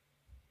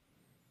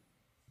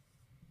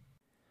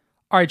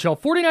 All right, y'all.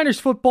 49ers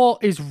football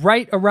is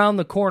right around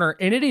the corner,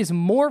 and it is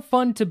more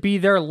fun to be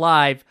there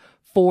live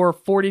for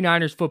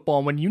 49ers football.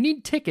 And when you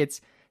need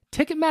tickets,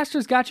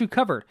 Ticketmaster's got you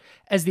covered.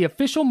 As the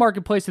official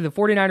marketplace of the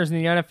 49ers in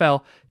the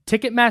NFL,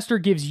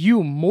 Ticketmaster gives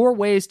you more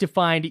ways to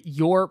find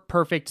your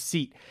perfect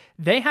seat.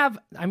 They have,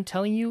 I'm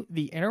telling you,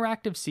 the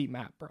interactive seat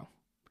map, bro.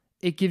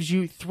 It gives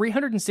you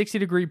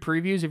 360-degree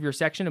previews of your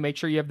section to make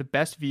sure you have the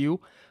best view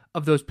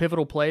of those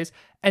pivotal plays,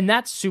 and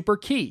that's super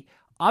key.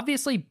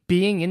 Obviously,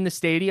 being in the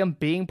stadium,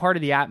 being part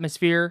of the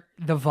atmosphere,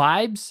 the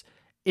vibes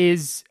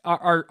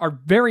are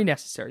very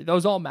necessary.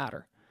 Those all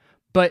matter.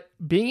 But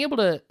being able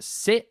to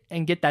sit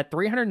and get that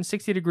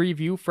 360-degree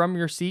view from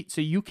your seat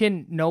so you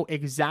can know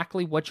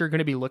exactly what you're going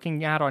to be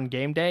looking at on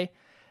game day,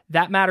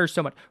 that matters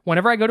so much.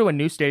 Whenever I go to a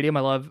new stadium,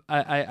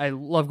 I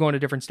love going to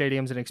different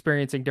stadiums and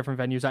experiencing different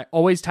venues. I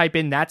always type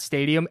in that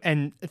stadium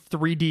and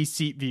 3D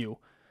seat view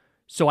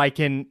so I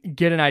can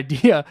get an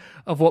idea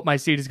of what my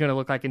seat is going to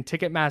look like. And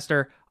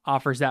Ticketmaster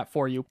offers that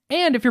for you.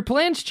 And if your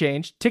plans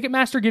change,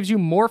 Ticketmaster gives you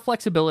more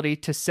flexibility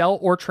to sell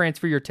or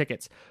transfer your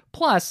tickets.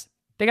 Plus,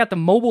 they got the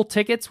mobile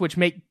tickets, which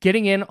make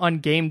getting in on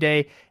game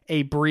day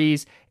a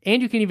breeze.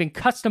 And you can even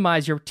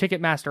customize your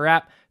Ticketmaster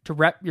app to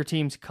rep your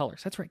team's colors.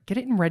 That's right. Get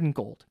it in red and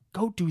gold.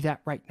 Go do that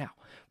right now.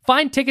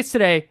 Find tickets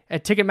today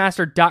at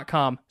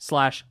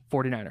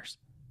Ticketmaster.com/49ers.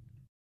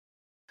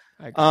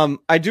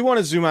 I do want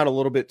to zoom out a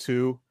little bit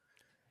too,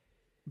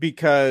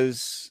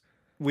 because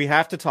we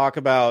have to talk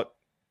about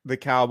the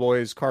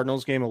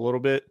Cowboys-Cardinals game a little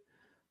bit,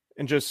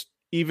 and just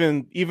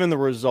even the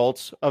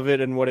results of it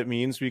and what it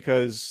means,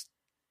 because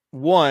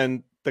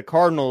one, the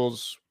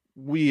Cardinals,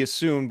 we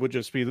assumed would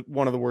just be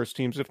one of the worst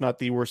teams, if not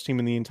the worst team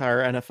in the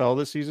entire NFL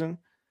this season.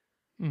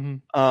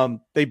 Mm-hmm.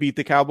 They beat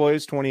the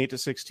Cowboys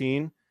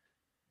 28-16.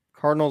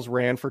 Cardinals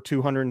ran for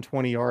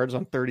 220 yards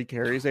on 30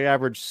 carries. They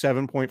averaged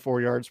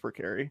 7.4 yards per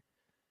carry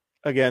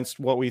against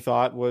what we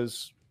thought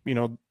was,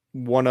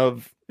 one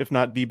of, if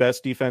not the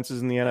best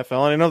defenses in the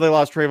NFL. And I know they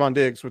lost Trayvon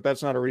Diggs, but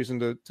that's not a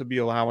reason to be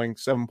allowing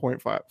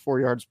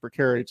 7.4 yards per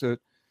carry to,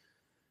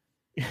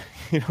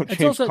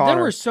 it's also, there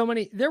were so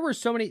many,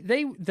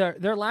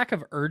 their lack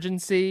of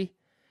urgency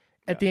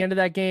at the end of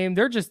that game.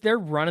 They're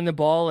running the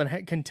ball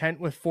and content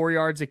with 4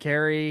 yards a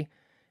carry,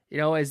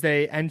 as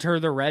they enter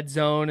the red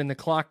zone and the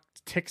clock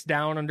ticks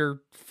down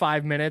under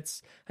 5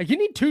 minutes. Like, you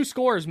need 2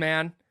 scores,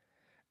 man.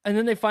 And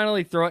then they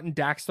finally throw it and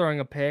Dak's throwing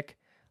a pick.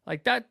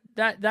 Like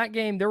that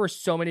game, there were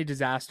so many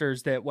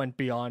disasters that went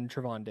beyond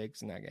Trayvon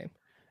Diggs in that game.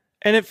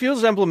 And it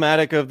feels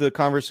emblematic of the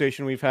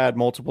conversation we've had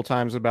multiple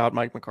times about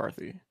Mike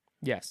McCarthy.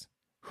 Yes.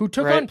 Who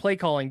took on play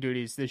calling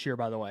duties this year,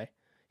 by the way.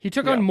 He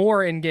took on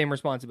more in-game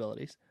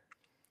responsibilities.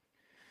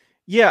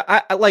 Yeah,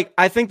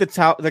 I think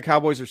the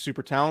Cowboys are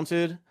super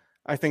talented.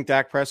 I think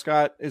Dak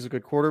Prescott is a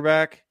good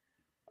quarterback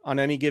on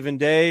any given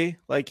day.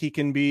 Like, he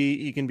can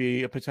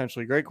be a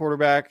potentially great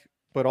quarterback,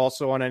 but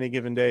also on any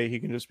given day, he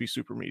can just be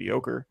super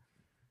mediocre.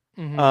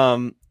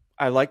 Mm-hmm.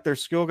 I like their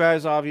skill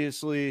guys,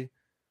 obviously.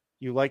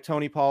 You like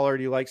Tony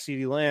Pollard, you like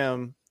CeeDee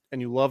Lamb, and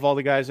you love all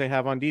the guys they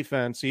have on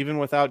defense. Even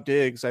without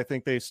Diggs, I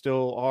think they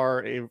still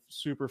are a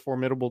super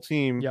formidable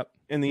team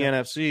in the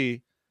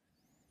NFC.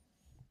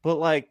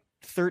 But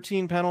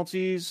 13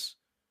 penalties,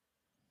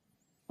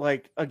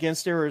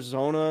 against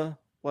Arizona,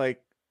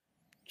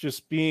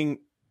 just being,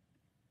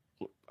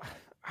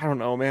 I don't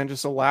know, man,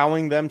 just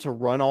allowing them to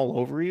run all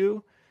over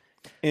you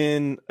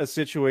in a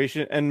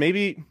situation. And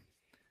maybe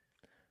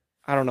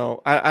I don't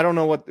know. I don't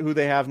know who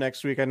they have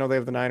next week. I know they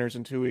have the Niners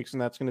in 2 weeks,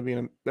 and that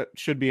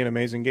should be an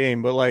amazing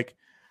game. But like,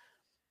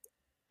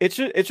 it's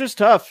just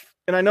tough.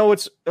 And I know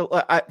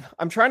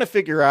I'm trying to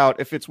figure out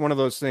if it's one of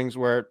those things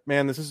where,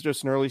 man, this is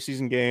just an early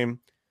season game.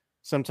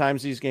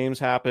 Sometimes these games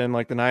happen,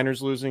 like the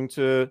Niners losing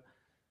to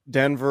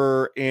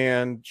Denver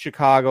and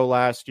Chicago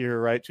last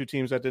year, right? 2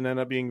 teams that didn't end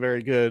up being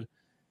very good.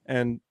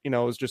 And, it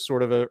was just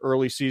sort of an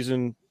early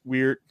season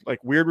weird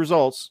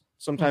results.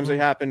 Sometimes they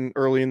happen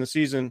early in the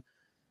season.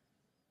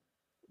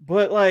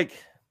 But like,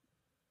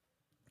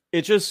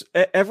 it just,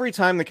 every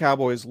time the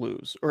Cowboys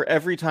lose or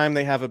every time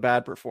they have a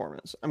bad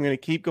performance, I'm going to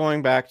keep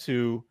going back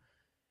to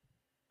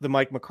the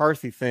Mike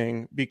McCarthy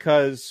thing,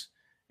 because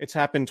it's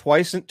happened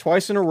twice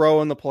in a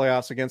row in the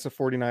playoffs against the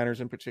 49ers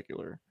in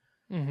particular,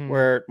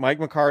 where Mike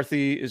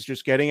McCarthy is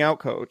just getting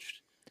outcoached.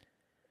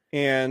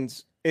 And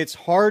it's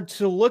hard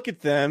to look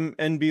at them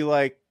and be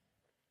like,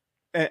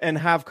 and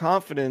have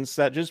confidence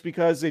that just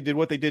because they did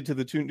what they did to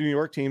the 2 New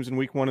York teams in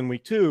week 1 and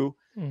week 2,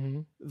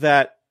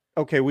 that,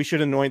 okay, we should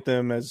anoint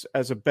them as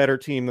a better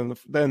team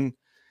than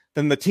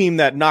the team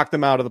that knocked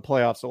them out of the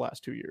playoffs the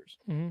last 2 years.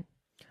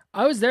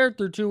 I was there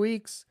through 2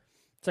 weeks.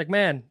 It's like,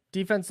 man,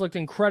 defense looked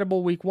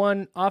incredible week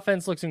 1.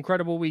 Offense looks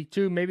incredible week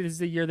 2. Maybe this is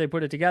the year they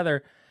put it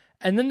together.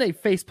 And then they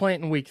face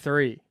plant in week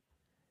 3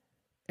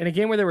 in a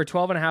game where they were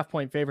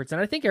 12.5-point favorites.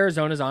 And I think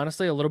Arizona's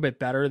honestly a little bit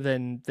better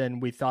than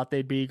we thought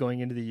they'd be going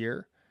into the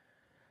year.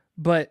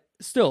 But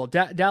still,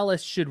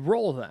 Dallas should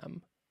roll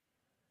them.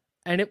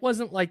 And it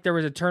wasn't like there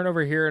was a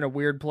turnover here and a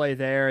weird play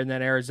there, and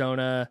then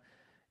Arizona,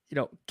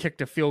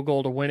 kicked a field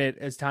goal to win it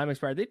as time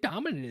expired. They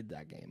dominated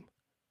that game.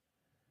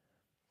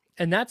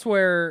 And that's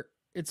where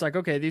it's like,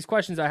 okay, these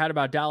questions I had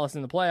about Dallas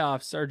in the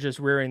playoffs are just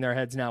rearing their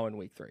heads now in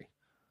week 3.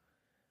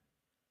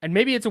 And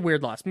maybe it's a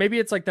weird loss. Maybe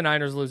it's like the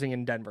Niners losing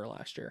in Denver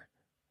last year,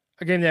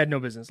 a game they had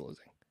no business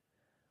losing,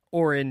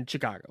 or in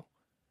Chicago.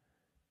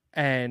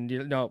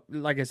 And,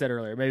 like I said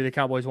earlier, maybe the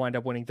Cowboys wind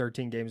up winning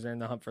 13 games and they're in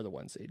the hunt for the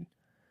 1 seed.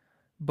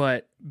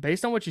 But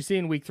based on what you see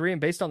in week 3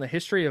 and based on the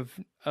history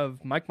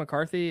of Mike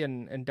McCarthy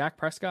and Dak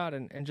Prescott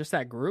and just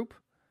that group,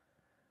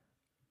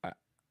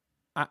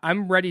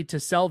 I'm ready to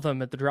sell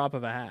them at the drop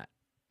of a hat.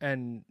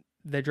 And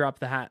they dropped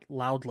the hat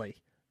loudly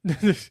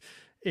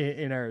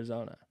in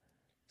Arizona.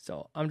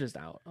 So I'm just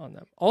out on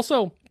them.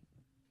 Also,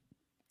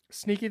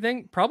 sneaky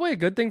thing, probably a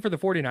good thing for the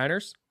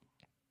 49ers.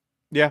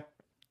 Yeah.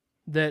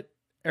 That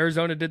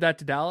Arizona did that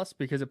to Dallas,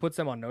 because it puts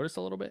them on notice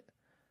a little bit.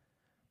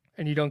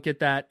 And you don't get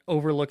that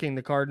overlooking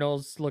the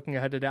Cardinals looking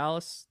ahead to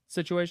Dallas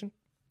situation.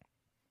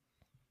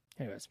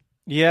 Anyways.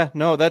 Yeah,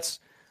 no,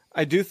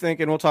 I do think,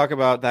 and we'll talk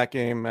about that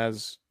game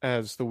as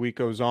the week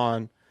goes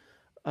on.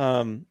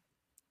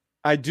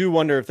 I do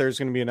wonder if there's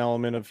going to be an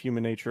element of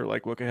human nature,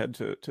 like look ahead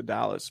to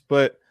Dallas.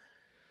 But,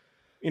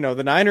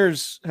 the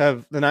Niners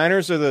are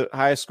the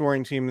highest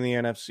scoring team in the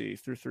NFC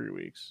through 3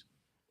 weeks.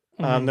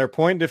 Their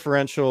point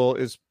differential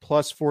is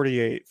plus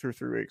 48 through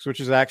 3 weeks,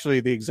 which is actually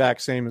the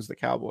exact same as the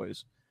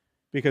Cowboys,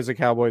 because the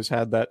Cowboys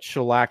had that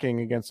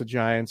shellacking against the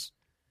Giants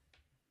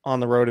on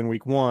the road in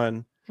week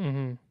 1.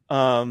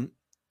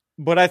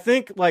 But I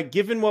think, like,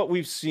 given what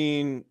we've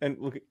seen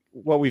and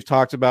what we've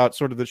talked about,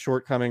 sort of the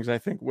shortcomings, I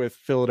think, with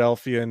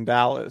Philadelphia and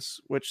Dallas,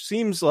 which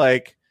seems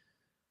like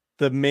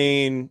the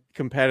main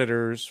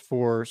competitors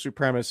for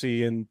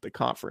supremacy in the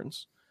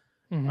conference.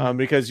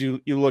 Because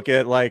you look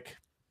at, like,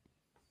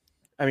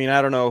 I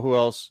don't know who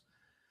else,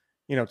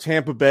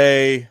 Tampa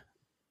Bay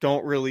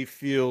don't really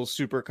feel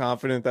super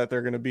confident that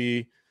they're going to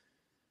be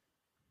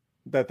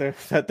that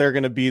they're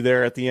going to be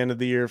there at the end of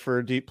the year for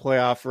a deep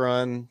playoff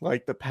run.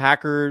 Like the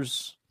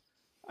Packers,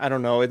 I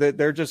don't know.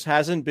 There just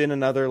hasn't been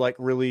another like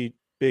really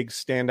big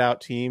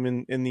standout team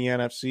in the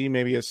NFC,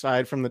 maybe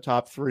aside from the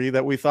top 3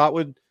 that we thought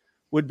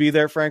would be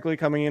there, frankly,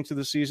 coming into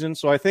the season.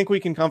 So I think we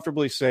can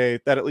comfortably say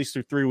that at least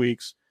through 3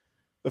 weeks,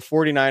 the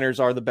 49ers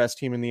are the best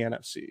team in the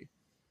NFC.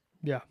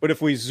 Yeah. But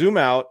if we zoom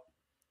out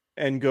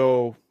and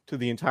go to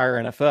the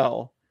entire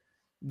NFL,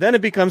 then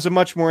it becomes a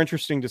much more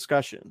interesting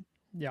discussion.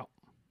 Yeah.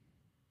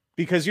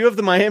 Because you have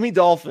the Miami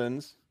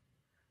Dolphins,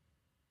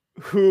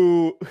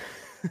 who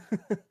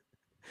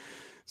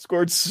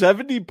scored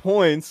 70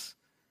 points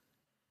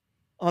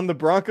on the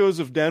Broncos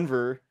of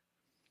Denver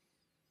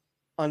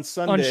on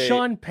Sunday. On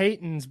Sean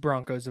Payton's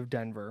Broncos of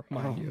Denver,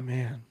 mind you.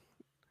 Man.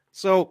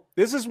 So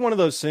this is one of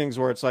those things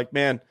where it's like,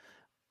 man,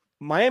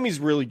 Miami's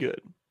really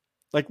good.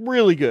 Like,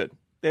 really good.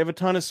 They have a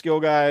ton of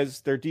skill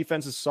guys. Their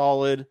defense is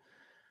solid.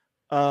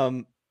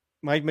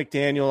 Mike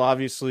McDaniel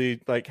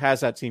obviously like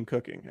has that team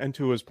cooking, and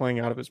Tua's playing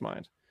out of his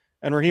mind.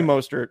 And Raheem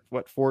Mostert,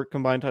 4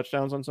 combined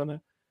touchdowns on Sunday?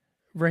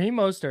 Raheem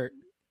Mostert,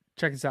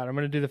 check this out. I'm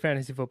going to do the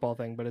fantasy football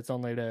thing, but it's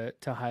only to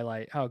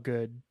highlight how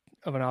good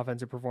of an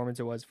offensive performance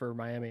it was for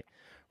Miami.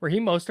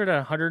 Raheem Mostert had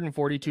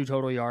 142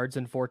 total yards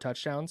and 4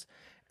 touchdowns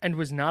and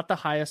was not the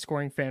highest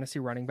scoring fantasy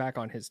running back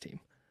on his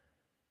team.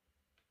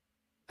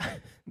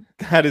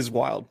 That is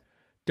wild.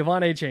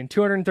 Devon Achane,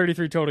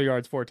 233 total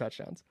yards, 4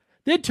 touchdowns.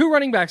 They had 2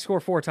 running backs score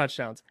 4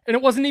 touchdowns, and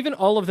it wasn't even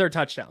all of their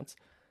touchdowns.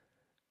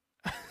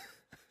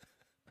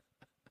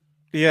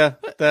 Yeah,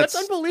 that's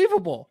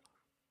unbelievable.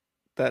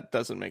 that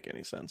doesn't make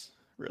any sense,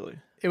 really.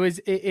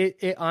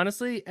 It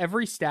honestly,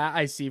 every stat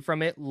I see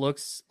from it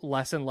looks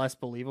less and less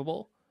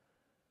believable,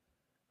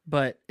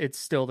 but it's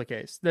still the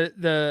case.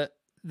 The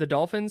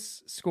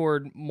Dolphins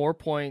scored more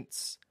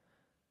points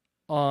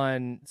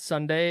on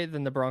Sunday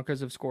than the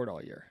Broncos have scored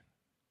all year.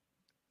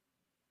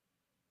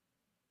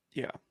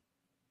 Yeah.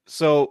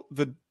 So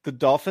the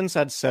Dolphins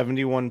had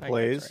 71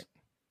 plays. Right.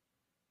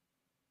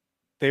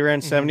 They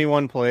ran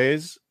 71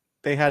 plays.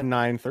 They had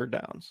 9 third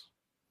downs.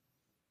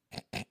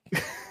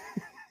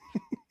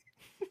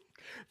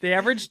 They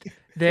averaged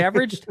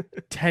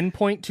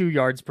 10.2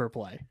 yards per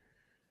play.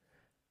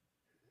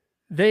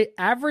 They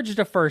averaged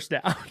a first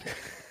down.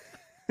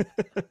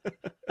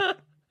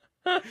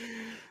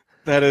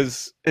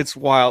 It's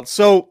wild.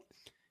 So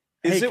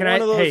is it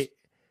one of those? Hey,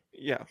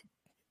 yeah.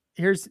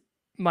 Here's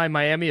my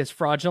Miami is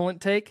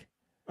fraudulent take.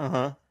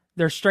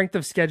 Their strength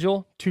of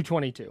schedule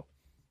 222.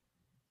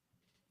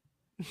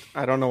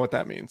 I don't know what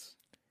that means.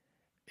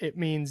 It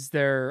means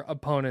their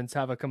opponents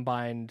have a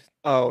combined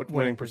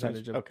winning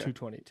percentage of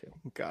 222.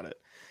 Got it.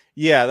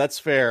 Yeah, that's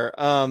fair.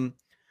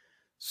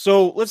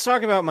 So let's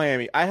talk about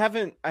Miami. I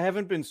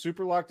haven't been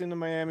super locked into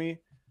Miami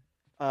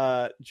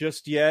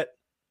just yet.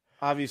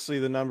 Obviously,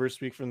 the numbers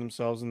speak for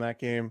themselves in that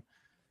game.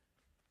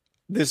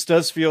 This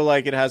does feel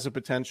like it has a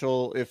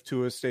potential, if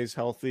Tua stays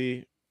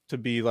healthy, to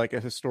be like a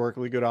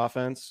historically good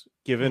offense,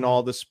 given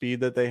all the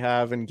speed that they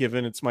have and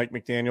given it's Mike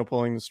McDaniel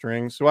pulling the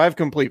strings. So I have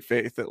complete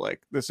faith that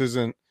like this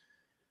isn't,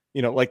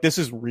 like this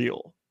is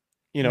real.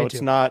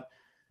 It's not.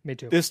 Me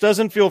too. This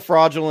doesn't feel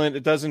fraudulent.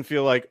 It doesn't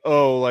feel like,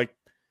 by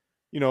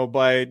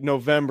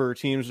November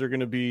teams are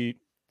going to be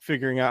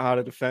figuring out how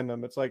to defend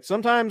them. It's like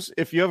sometimes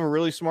if you have a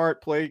really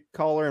smart play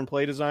caller and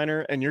play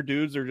designer and your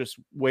dudes are just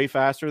way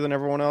faster than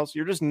everyone else,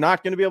 you're just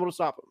not going to be able to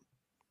stop them.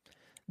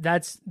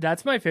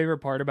 That's my favorite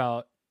part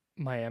about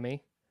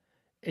Miami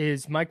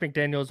is Mike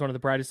McDaniel is one of the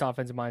brightest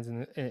offensive minds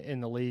in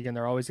the league, and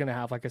they're always going to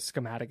have like a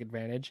schematic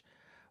advantage.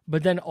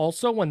 But then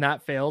also when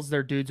that fails,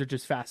 their dudes are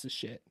just fast as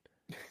shit.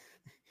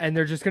 And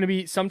they're just going to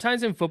be,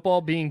 sometimes in football,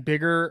 being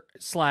bigger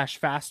 /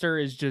 faster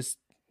is just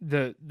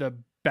the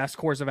best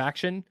course of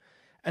action.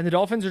 And the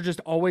Dolphins are just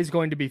always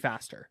going to be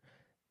faster.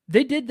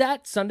 They did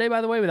that Sunday,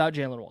 by the way, without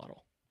Jalen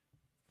Waddle.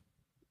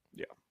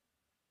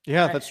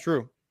 Yeah, that's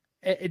true.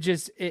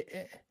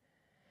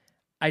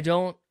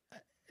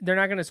 They're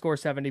not going to score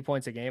 70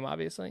 points a game,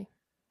 obviously.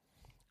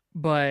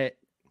 But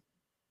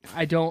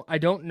I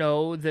don't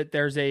know that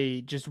there's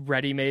a just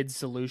ready-made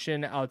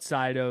solution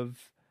outside of,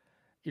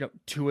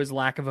 Tua's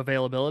lack of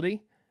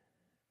availability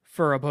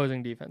for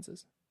opposing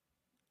defenses.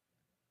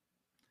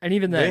 And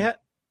even then,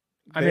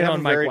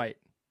 on Mike White.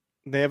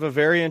 They have a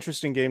very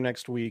interesting game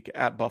next week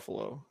at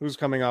Buffalo, who's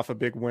coming off a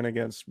big win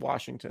against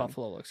Washington.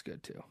 Buffalo looks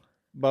good too.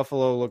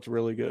 Buffalo looked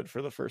really good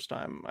for the first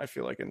time, I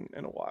feel like, in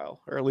a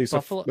while, or at least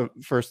the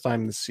first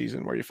time this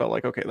season where you felt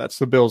like, okay, that's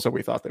the Bills that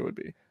we thought they would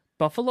be.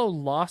 Buffalo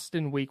lost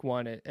in week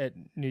 1 at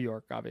New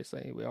York,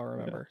 obviously. We all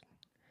remember. Yeah.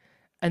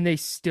 And they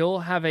still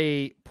have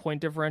a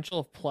point differential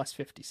of plus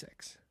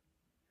 56.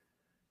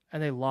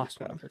 And they lost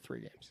one of their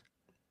 3 games.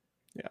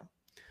 Yeah.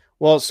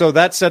 Well, so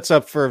that sets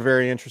up for a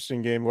very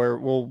interesting game where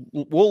we'll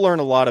learn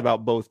a lot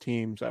about both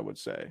teams, I would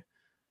say,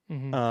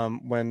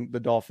 when the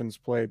Dolphins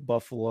play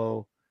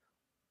Buffalo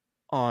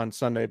on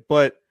Sunday.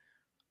 But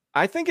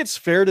I think it's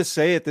fair to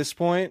say at this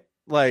point,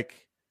 can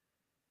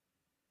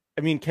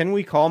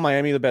we call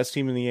Miami the best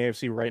team in the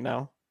AFC right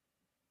now?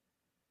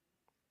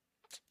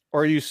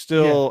 Or are you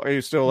still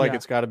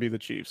it's got to be the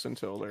Chiefs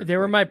until they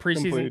were my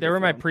preseason? They were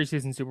my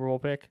preseason Super Bowl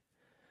pick,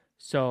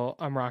 so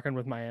I'm rocking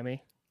with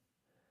Miami,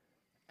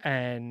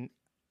 and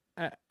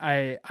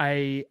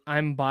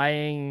I'm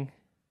buying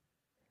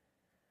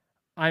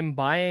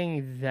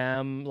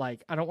them.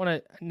 Like I don't want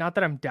to. Not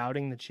that I'm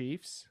doubting the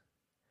Chiefs,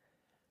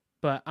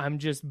 but I'm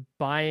just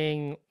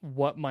buying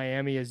what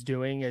Miami is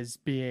doing as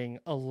being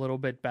a little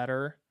bit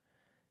better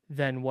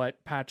than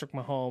what Patrick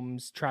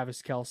Mahomes,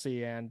 Travis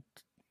Kelce, and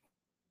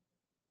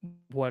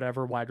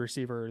whatever wide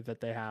receiver that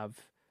they have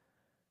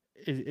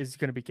is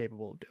going to be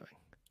capable of doing.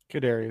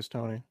 Kadarius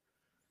Toney.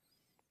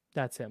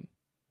 That's him.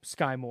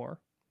 Sky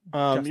Moore.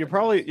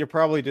 You're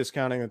probably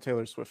discounting the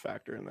Taylor Swift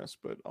factor in this,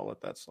 but I'll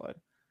let that slide.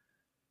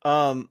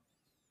 Hey,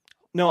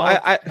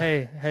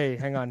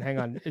 hang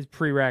on. It's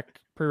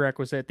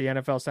prerequisite. The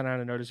NFL sent out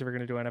a notice if you're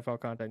going to do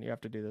NFL content, you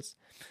have to do this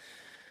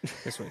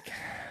week.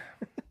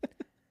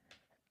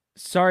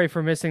 Sorry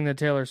for missing the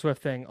Taylor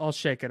Swift thing. I'll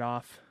shake it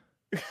off.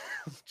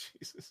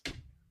 Jesus.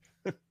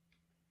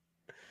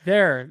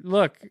 There,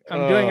 look,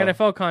 I'm doing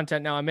NFL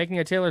content now. I'm making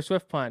a Taylor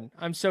Swift pun.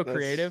 I'm so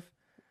creative.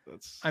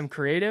 I'm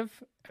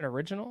creative and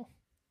original.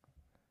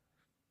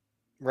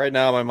 Right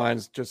now, my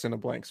mind's just in a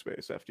blank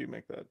space after you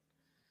make that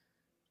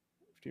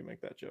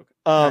joke.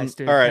 Nice,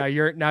 dude. All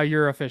right. Now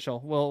you're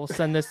official. We'll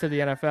send this to the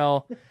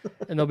NFL,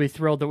 and they'll be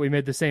thrilled that we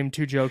made the same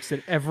 2 jokes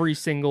that every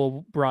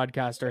single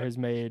broadcaster has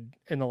made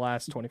in the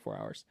last 24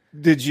 hours.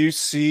 Did you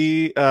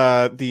see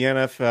the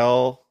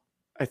NFL?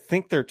 I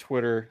think their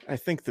Twitter. I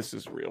think this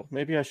is real.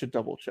 Maybe I should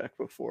double check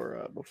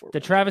before.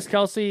 The Travis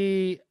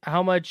Kelce,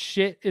 how much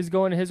shit is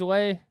going his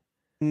way?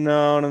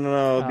 No. The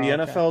okay.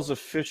 NFL's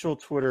official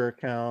Twitter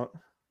account.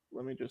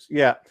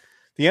 The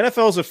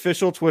NFL's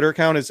official Twitter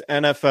account is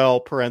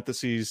NFL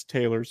parentheses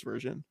Taylor's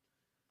version.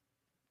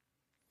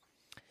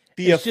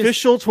 The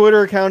official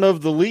Twitter account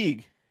of the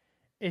league.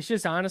 It's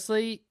just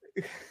honestly,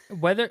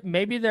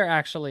 maybe they're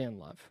actually in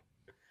love,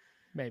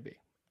 maybe,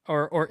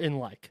 or in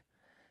like,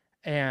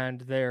 and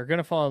they're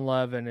gonna fall in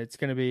love, and it's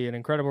gonna be an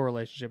incredible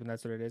relationship, and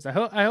that's what it is. I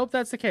hope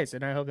that's the case,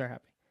 and I hope they're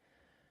happy.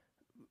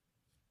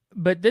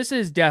 But this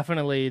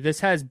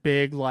has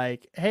big,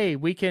 like, hey,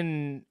 we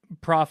can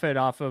profit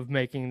off of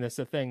making this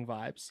a thing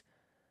vibes.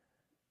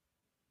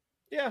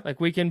 Yeah,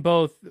 like we can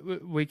both.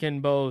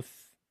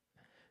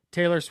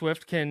 Taylor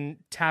Swift can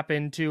tap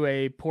into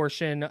a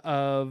portion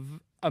of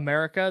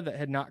America that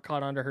had not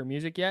caught on to her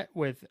music yet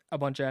with a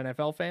bunch of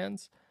NFL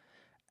fans.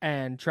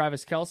 And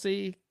Travis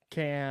Kelce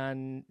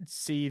can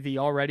see the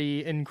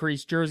already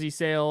increased jersey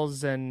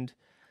sales and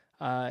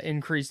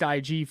increased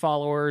IG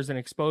followers and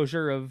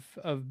exposure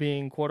of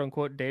being quote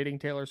unquote dating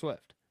Taylor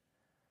Swift.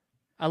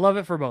 I love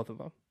it for both of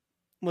them.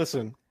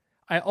 Listen,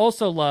 I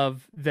also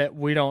love that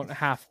we don't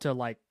have to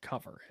like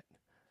cover it.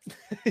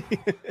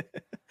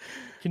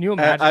 Can you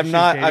imagine?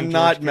 I'm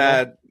not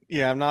mad.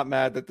 Yeah, I'm not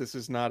mad that this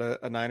is not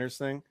a Niners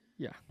thing.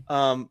 Yeah.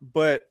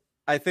 But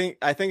I think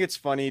it's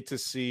funny to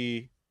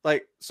see,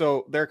 like,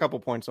 so there are a couple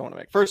points I want to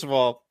make. First of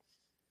all,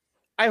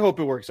 I hope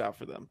it works out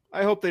for them.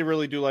 I hope they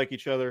really do like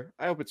each other.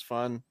 I hope it's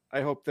fun.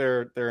 I hope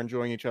they're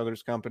enjoying each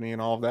other's company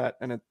and all of that,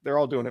 and they're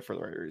all doing it for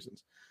the right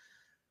reasons.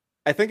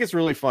 I think it's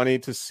really funny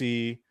to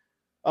see.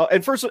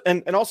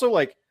 And also,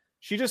 like,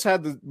 she just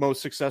had the most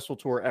successful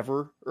tour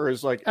ever, or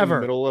is like in the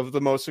middle of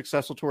the most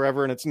successful tour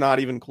ever, and it's not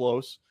even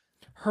close.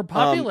 Her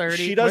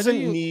popularity. She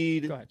doesn't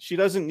need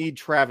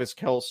Travis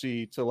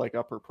Kelce to like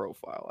up her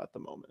profile at the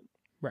moment.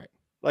 Right.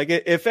 Like,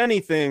 if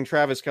anything,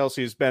 Travis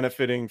Kelce is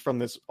benefiting from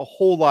this a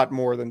whole lot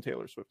more than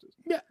Taylor Swift is.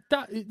 Yeah,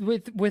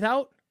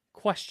 without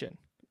question.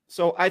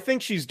 So I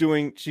think she's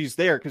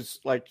there because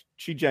like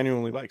she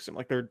genuinely likes him.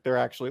 Like they're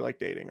actually like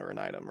dating or an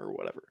item or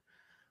whatever.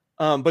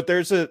 But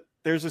there's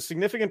a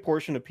significant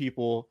portion of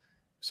people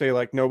say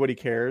like nobody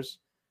cares.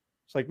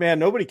 It's like, man,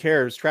 nobody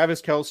cares.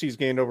 Travis Kelce's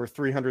gained over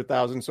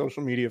 300,000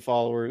 social media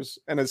followers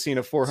and has seen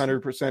a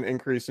 400%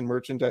 increase in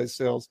merchandise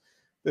sales.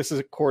 This is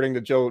according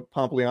to Joe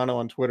Pompliano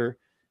on Twitter.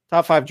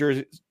 Top 5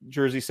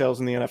 jersey sales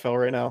in the NFL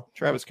right now.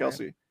 Travis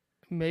Kelce.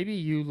 Maybe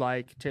you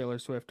like Taylor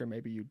Swift or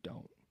maybe you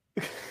don't.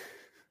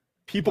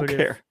 People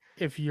care.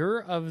 If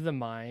you're of the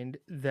mind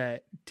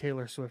that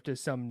Taylor Swift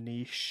is some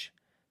niche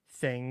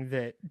thing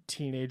that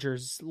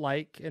teenagers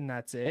like and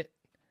that's it,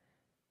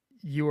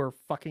 you are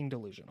fucking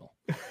delusional.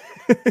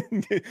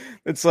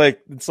 It's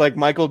like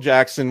Michael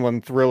Jackson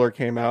when Thriller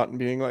came out and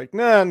being like,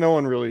 nah, no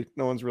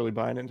one's really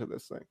buying into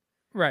this thing.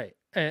 Right.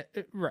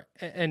 Right.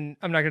 And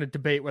I'm not going to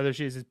debate whether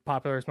she's as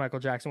popular as Michael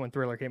Jackson when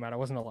Thriller came out. I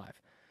wasn't alive.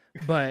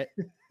 But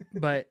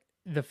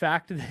the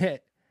fact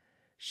that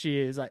she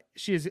is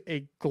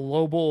a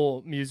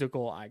global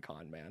musical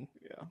icon, man.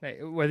 Yeah.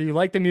 Hey, whether you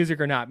like the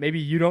music or not, maybe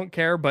you don't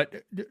care,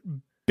 but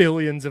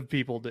billions of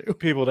people do.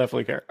 People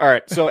definitely care. All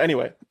right. So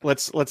anyway,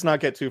 let's not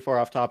get too far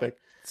off topic.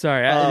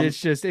 Sorry,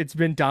 it's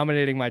been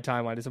dominating my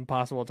timeline. It's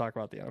impossible to talk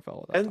about the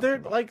NFL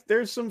without.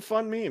 There's some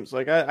fun memes.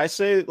 Like I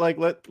say, like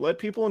let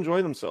people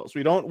enjoy themselves.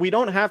 We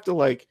don't have to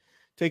like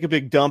take a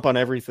big dump on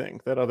everything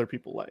that other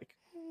people like.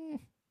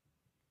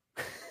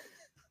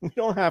 We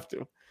don't have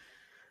to.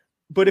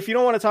 But if you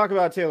don't want to talk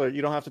about Taylor,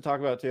 you don't have to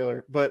talk about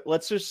Taylor. But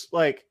let's just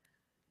like,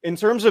 in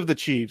terms of the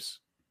Chiefs,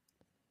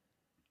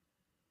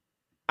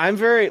 I'm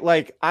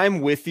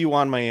with you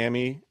on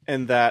Miami,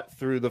 and that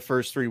through the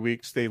first 3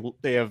 weeks,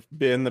 they have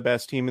been the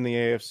best team in the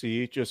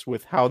AFC, just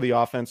with how the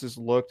offenses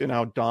looked and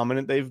how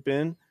dominant they've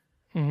been.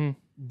 Mm-hmm.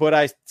 But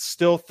I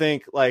still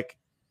think like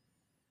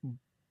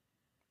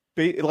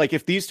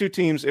if these two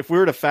teams, if we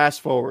were to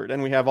fast forward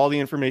and we have all the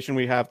information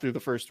we have through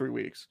the first 3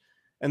 weeks,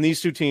 and these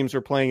two teams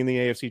are playing in the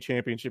AFC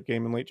Championship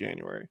game in late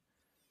January,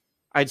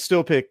 I'd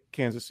still pick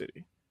Kansas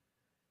City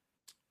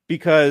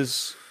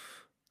because.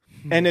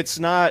 And it's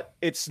not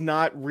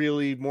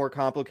really more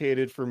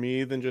complicated for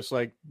me than just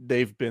like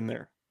they've been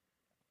there.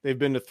 They've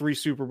been to 3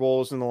 Super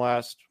Bowls in the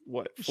last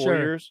 4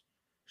 years.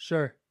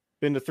 Sure.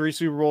 Been to 3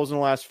 Super Bowls in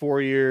the last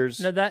 4 years.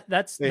 No,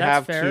 that's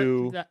have fair.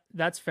 to.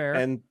 That's fair.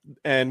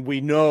 And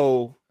we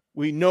know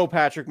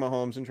Patrick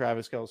Mahomes and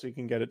Travis Kelce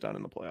can get it done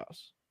in the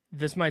playoffs.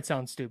 This might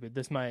sound stupid.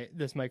 This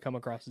might come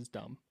across as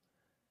dumb.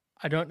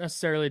 I don't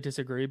necessarily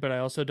disagree, but I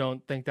also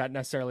don't think that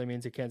necessarily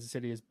means that Kansas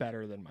City is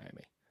better than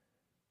Miami.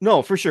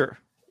 No, for sure.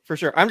 For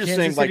sure. I'm just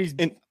saying, like,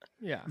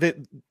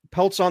 the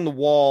pelts on the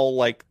wall,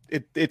 like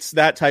it's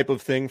that type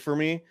of thing for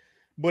me.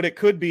 But it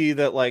could be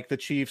that like the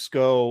Chiefs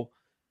go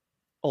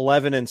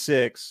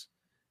 11-6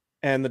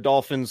 and the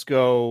Dolphins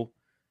go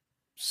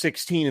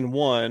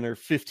 16-1 or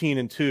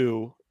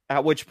 15-2,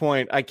 at which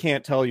point I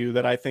can't tell you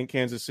that I think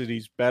Kansas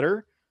City's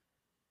better,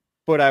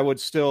 but I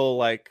would still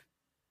like,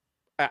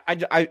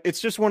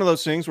 it's just one of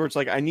those things where it's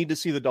like, I need to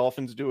see the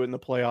Dolphins do it in the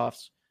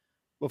playoffs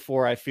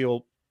before I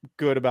feel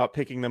good about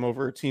picking them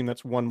over a team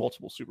that's won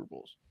multiple Super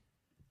Bowls.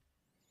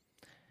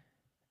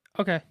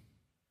 Okay.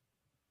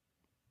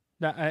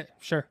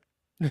 Sure.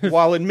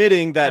 While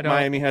admitting that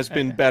Miami has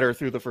been better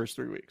through the first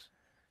 3 weeks.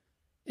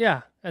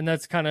 Yeah, and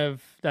that's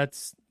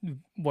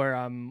where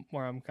I'm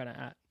kind of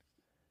at.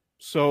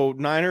 So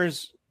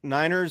Niners,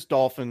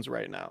 Dolphins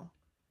right now.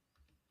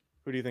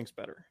 Who do you think's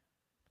better?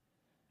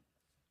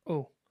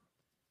 Oh.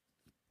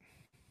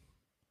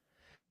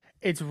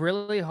 It's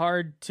really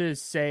hard to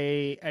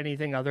say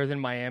anything other than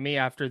Miami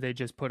after they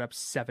just put up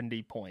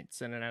 70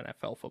 points in an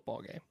NFL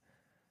football game.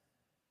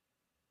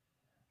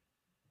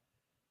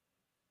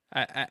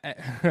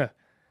 I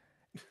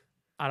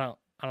don't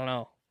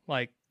know.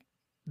 Like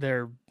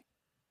they're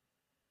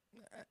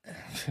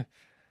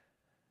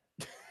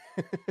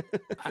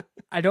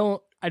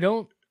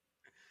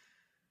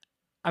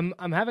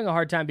I'm having a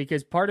hard time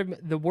because part of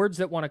the words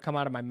that want to come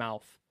out of my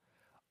mouth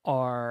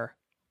are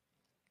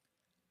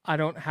I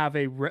don't have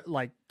a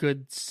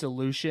good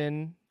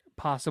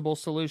possible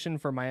solution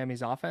for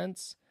Miami's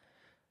offense,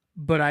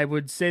 but I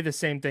would say the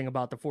same thing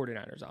about the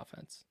 49ers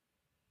offense.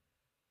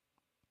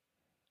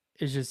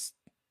 It's just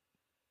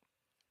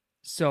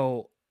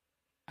so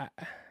I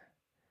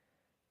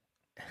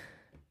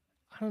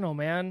don't know,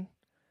 man.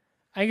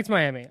 I think it's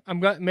Miami.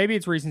 Maybe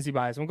it's recency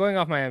bias. I'm going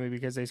off Miami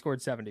because they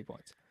scored 70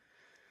 points.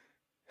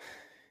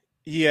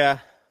 Yeah,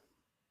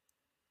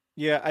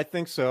 I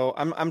think so.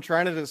 I'm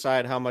trying to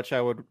decide how much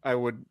I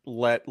would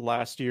let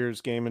last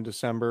year's game in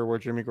December, where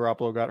Jimmy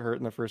Garoppolo got hurt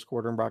in the first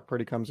quarter and Brock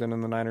Purdy comes in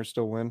and the Niners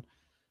still win.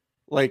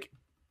 Like,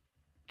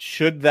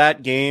 should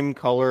that game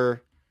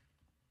color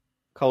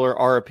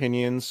our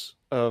opinions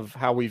of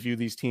how we view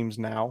these teams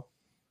now?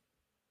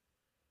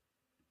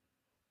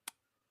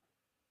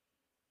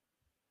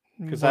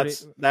 Because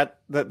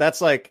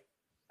that's like,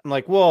 I'm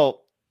like,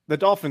 well, the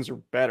Dolphins are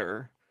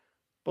better,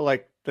 but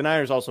like the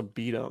Niners also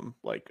beat them,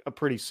 like a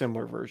pretty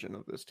similar version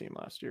of this team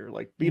last year.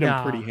 Like beat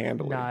them pretty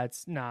handily. I'm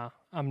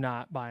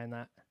not buying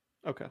that.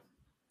 Okay.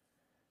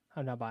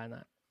 I'm not buying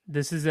that.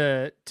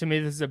 To me,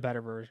 this is a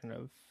better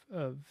version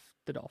of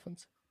the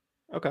Dolphins.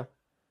 Okay.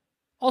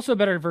 Also a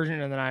better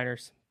version of the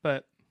Niners,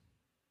 but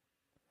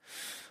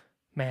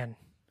man,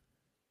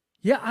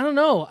 yeah, I don't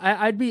know.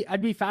 I'd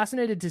be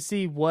fascinated to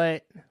see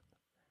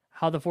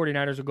how the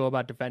 49ers will go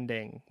about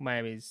defending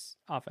Miami's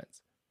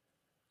offense.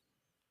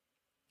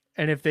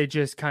 And if they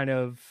just kind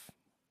of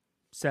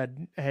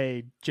said,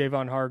 hey,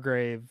 Javon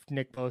Hargrave,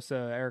 Nick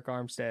Bosa, Eric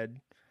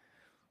Armstead,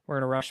 we're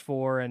going to rush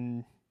 4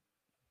 and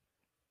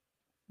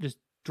just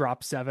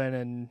drop 7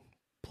 and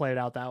play it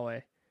out that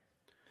way.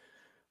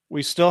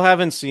 We still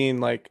haven't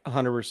seen like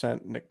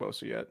 100% Nick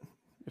Bosa yet,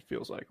 it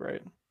feels like,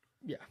 right?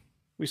 Yeah.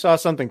 We saw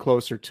something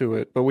closer to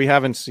it, but we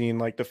haven't seen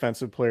like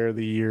defensive player of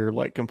the year,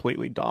 like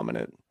completely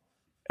dominant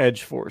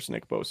edge force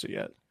Nick Bosa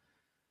yet.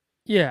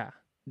 Yeah.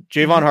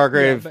 Javon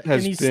Hargrave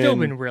and he's still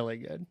been really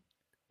good.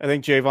 I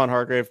think Javon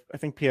Hargrave, I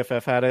think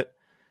PFF had it.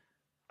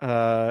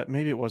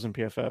 Maybe it wasn't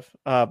PFF,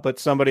 but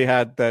somebody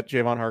had that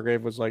Javon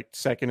Hargrave was like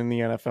second in the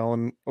NFL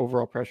in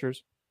overall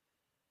pressures.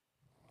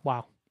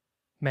 Wow,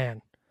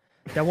 man,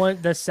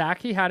 the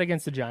sack he had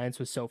against the Giants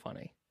was so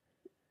funny.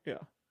 Yeah,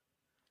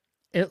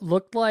 it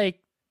looked like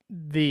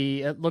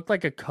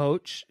a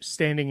coach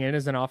standing in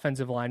as an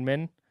offensive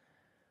lineman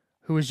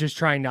who was just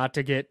trying not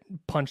to get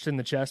punched in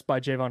the chest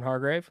by Javon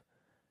Hargrave,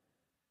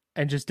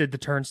 and just did the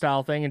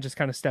turnstile thing and just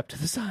kind of stepped to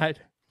the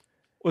side.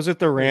 Was it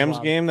the Rams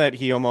game that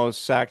he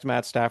almost sacked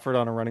Matt Stafford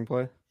on a running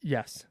play?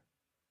 Yes.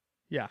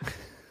 Yeah.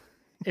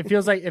 It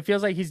feels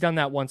like he's done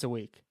that once a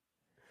week,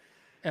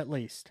 at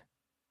least,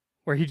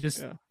 where he's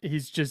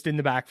just in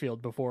the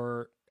backfield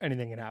before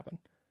anything can happen.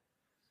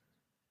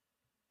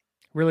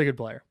 Really good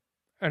player.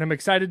 And I'm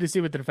excited to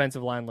see what the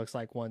defensive line looks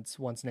like once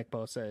Nick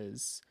Bosa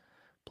is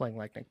playing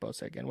like Nick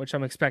Bosa again, which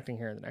I'm expecting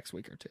here in the next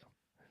week or two.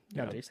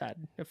 Now that he's had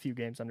a few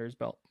games under his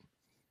belt.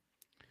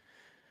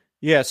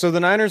 Yeah, so the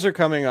Niners are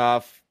coming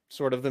off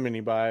sort of the mini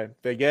bye.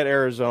 They get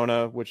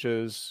Arizona, which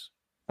is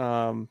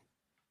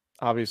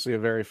obviously a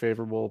very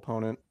favorable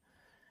opponent.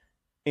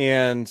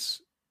 And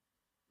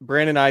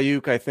Brandon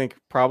Ayuk, I think,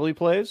 probably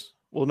plays.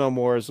 We'll know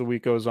more as the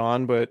week goes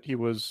on, but he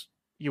was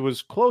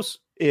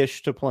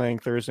close-ish to playing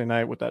Thursday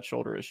night with that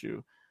shoulder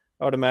issue.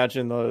 I would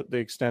imagine the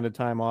extended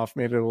time off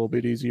made it a little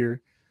bit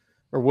easier,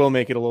 or will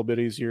make it a little bit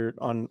easier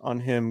on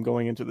him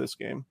going into this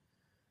game.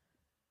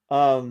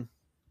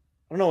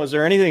 I don't know. Is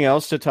there anything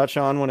else to touch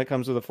on when it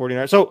comes to the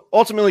 49ers? So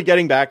ultimately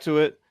getting back to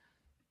it,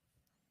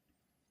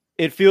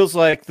 it feels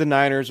like the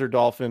Niners or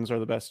Dolphins are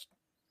the best.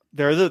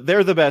 They're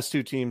the best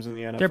two teams in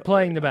the NFL. They're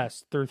playing the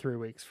best through 3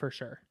 weeks for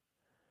sure.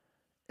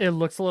 It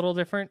looks a little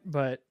different,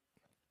 but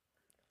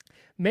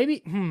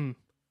maybe,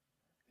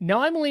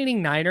 now I'm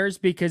leaning Niners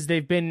because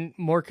they've been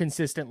more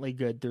consistently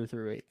good through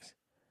 3 weeks.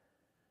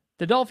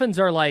 The Dolphins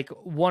are like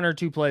 1 or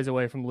 2 plays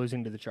away from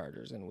losing to the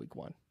Chargers in week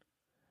 1.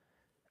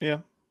 Yeah.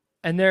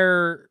 And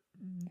they're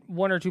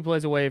 1 or 2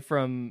 plays away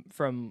from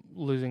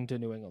losing to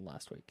New England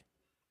last week.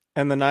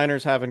 And the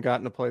Niners haven't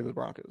gotten to play the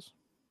Broncos.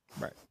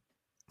 Right.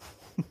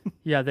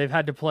 Yeah, they've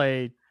had to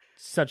play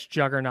such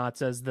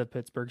juggernauts as the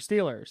Pittsburgh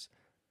Steelers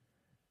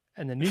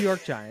and the New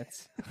York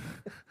Giants.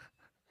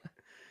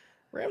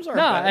 Rams aren't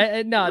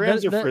bad. No,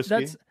 Rams are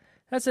frisky.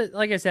 That's it.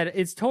 Like I said,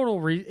 it's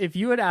total. If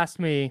you had asked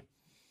me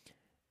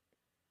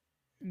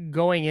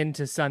going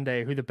into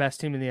Sunday who the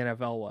best team in the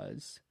NFL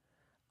was,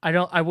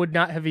 I would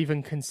not have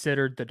even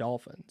considered the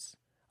Dolphins.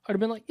 I'd have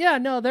been like, yeah,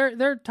 no,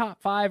 they're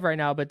top 5 right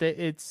now, but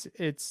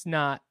it's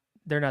not.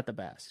 They're not the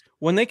best.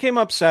 When they came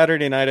up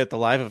Saturday night at the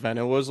live event,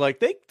 it was like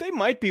they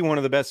might be one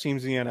of the best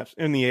teams in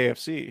the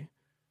AFC.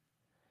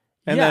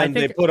 And then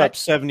they put up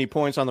 70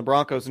 points on the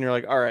Broncos, and you're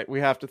like, all right, we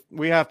have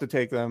to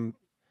take them.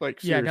 Like,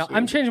 seriously. Yeah, no,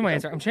 I'm changing my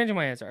answer.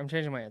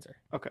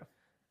 Okay.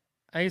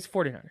 I think it's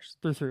 49ers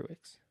through 3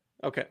 weeks.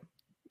 Okay.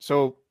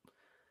 So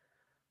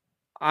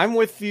I'm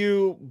with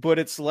you, but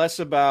it's less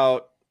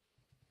about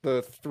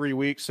the 3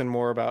 weeks and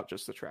more about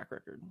just the track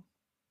record.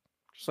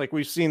 Just like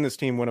we've seen this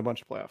team win a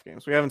bunch of playoff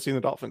games. We haven't seen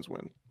the Dolphins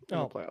win in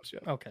the playoffs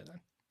yet. Okay,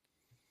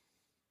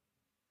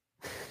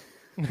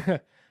 then.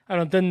 I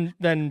don't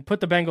then put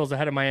the Bengals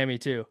ahead of Miami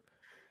too.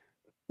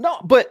 No,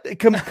 but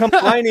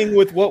combining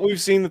with what we've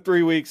seen the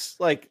 3 weeks,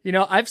 like, you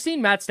know, I've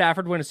seen Matt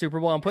Stafford win a Super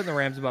Bowl. I'm putting the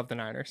Rams above the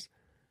Niners.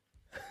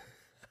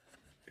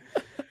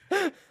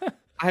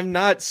 I'm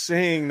not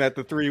saying that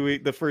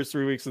the first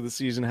 3 weeks of the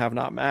season have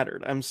not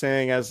mattered. I'm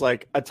saying as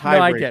like a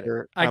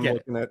tiebreaker.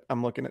 No,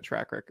 I'm looking at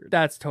track record.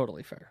 That's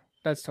totally fair.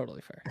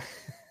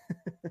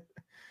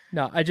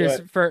 No, I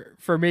just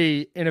for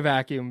me in a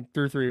vacuum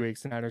through 3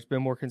 weeks, the Niners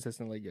been more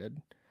consistently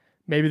good.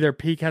 Maybe their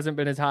peak hasn't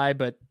been as high,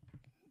 but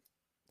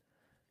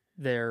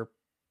their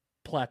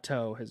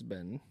plateau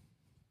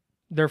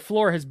their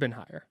floor has been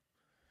higher.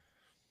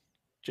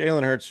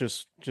 Jalen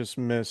Hurts just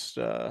missed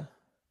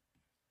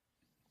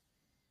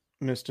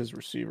his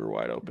receiver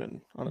wide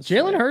open.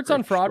 Jalen Hurts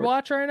on fraud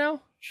watch right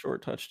now?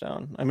 Short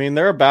touchdown. I mean,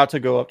 they're about to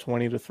go up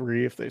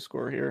 20-3 if they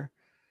score here.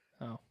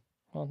 Oh,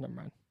 well, never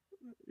mind.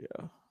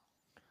 Yeah.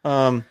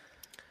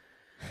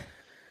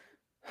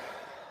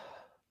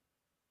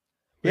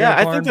 Yeah,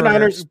 I think the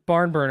Niners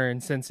barn burner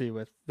in Cincy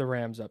with the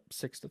Rams up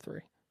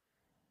 6-3.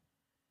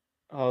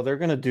 Oh, they're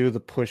gonna do the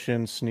push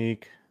in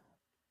sneak.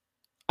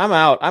 I'm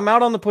out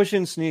on the push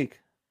in sneak.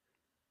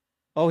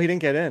 Oh, he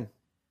didn't get in.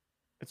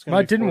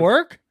 It didn't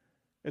work.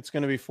 It's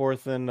going to be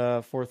fourth and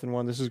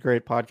 1. This is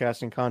great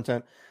podcasting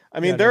content. I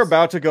mean, they're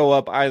about to go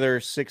up either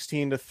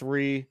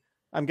 16-3.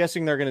 I'm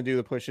guessing they're going to do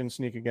the push in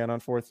sneak again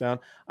on 4th down.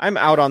 I'm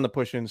out on the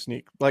push in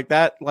sneak like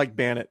that. Like,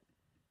 ban it.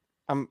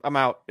 I'm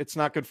out. It's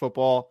not good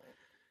football.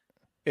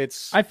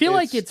 I feel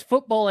like it's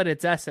football at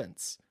its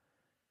essence.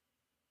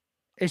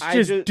 It's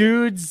just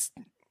dudes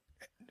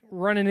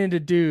running into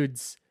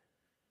dudes.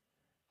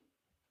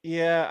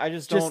 Yeah, I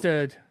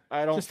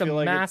don't feel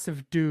like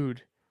massive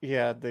dude.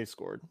 Yeah, they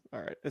scored. All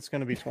right, it's going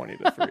to be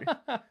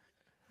 20-3.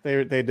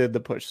 They did the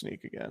push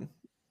sneak again.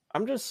 I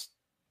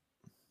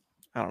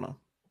don't know.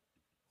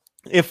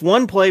 If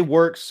one play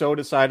works so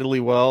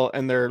decidedly well,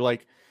 and they're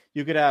like,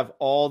 you could have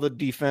all the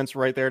defense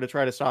right there to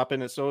try to stop it,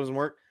 and it still doesn't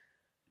work.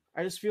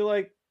 I just feel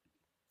like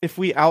if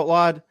we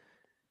outlawed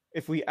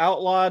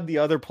the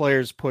other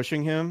players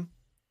pushing him,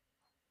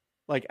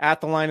 like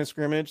at the line of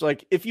scrimmage,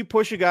 like if you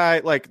push a guy,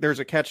 like there's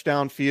a catch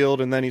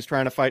downfield and then he's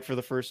trying to fight for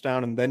the first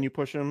down and then you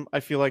push him, I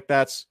feel like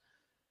that's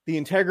the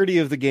integrity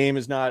of the game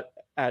is not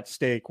at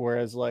stake.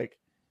 Whereas like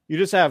you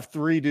just have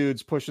 3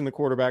 dudes pushing the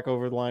quarterback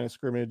over the line of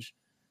scrimmage.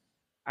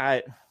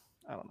 I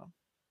don't know.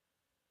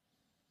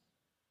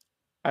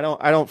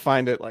 I don't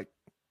find it like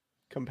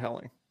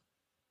compelling.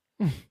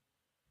 All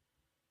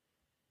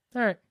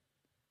right.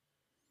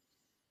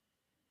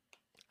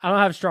 I don't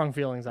have strong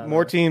feelings on it.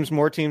 More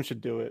teams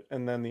should do it,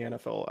 and then the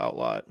NFL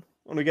outlaw it.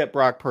 When we get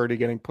Brock Purdy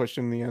getting pushed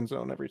in the end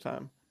zone every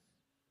time,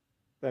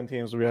 then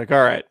teams will be like,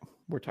 all right,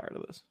 we're tired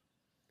of this.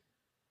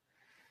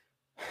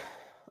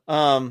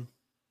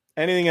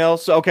 Anything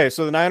else? Okay,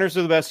 so the Niners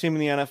are the best team in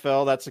the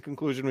NFL. That's the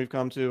conclusion we've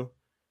come to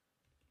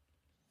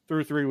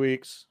through 3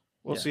 weeks.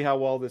 We'll see how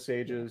well this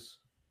ages.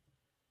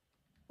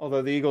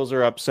 Although the Eagles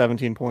are up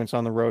 17 points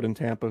on the road in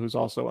Tampa, who's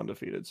also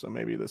undefeated. So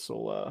maybe this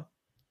will,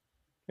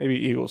 maybe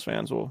Eagles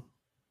fans will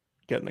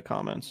get in the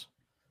comments.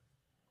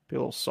 Be a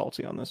little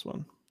salty on this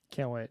one.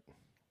 Can't wait.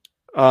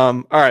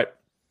 All right.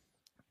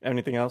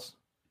 Anything else?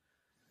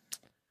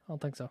 I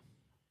don't think so.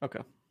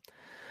 Okay.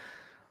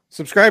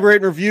 Subscribe, rate,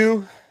 and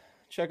review.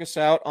 Check us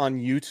out on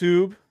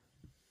YouTube.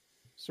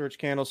 Search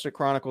Candlestick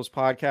Chronicles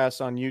podcast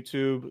on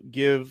YouTube.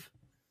 Give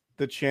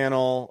the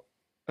channel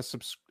a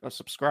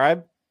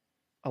subscribe,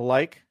 a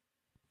like,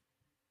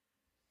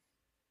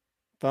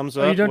 thumbs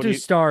up. You don't do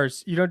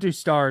stars. You don't do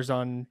stars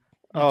on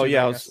YouTube, oh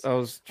yeah, I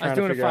was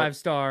doing a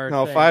 5-star.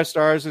 No, thing. 5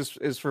 stars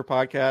is for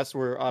podcasts.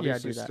 We're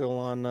obviously still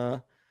on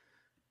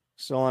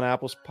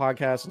Apple's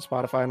podcasts and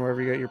Spotify and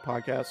wherever you get your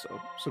podcasts. So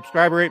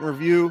subscribe, rate, and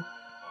review.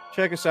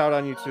 Check us out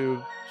on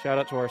YouTube. Shout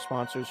out to our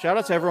sponsors. Shout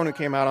out to everyone who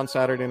came out on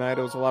Saturday night.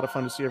 It was a lot of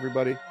fun to see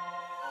everybody.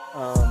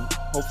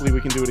 Hopefully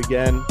we can do it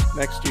again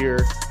next year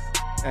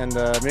and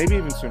maybe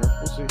even sooner.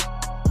 We'll see.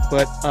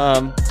 But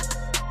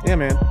yeah,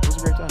 man, it was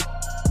a great time.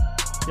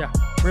 Yeah,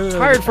 really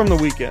tired from the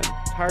weekend.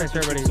 Tired,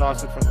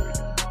 exhausted from the weekend.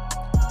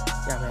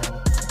 Yeah, man,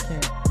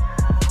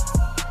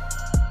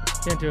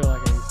 can't do it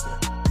like I used to.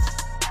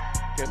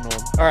 Getting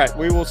old. All right,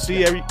 we will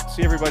see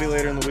everybody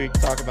later in the week.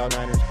 Talk about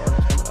Niners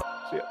Cardinals coming up.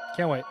 See ya.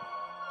 Can't wait.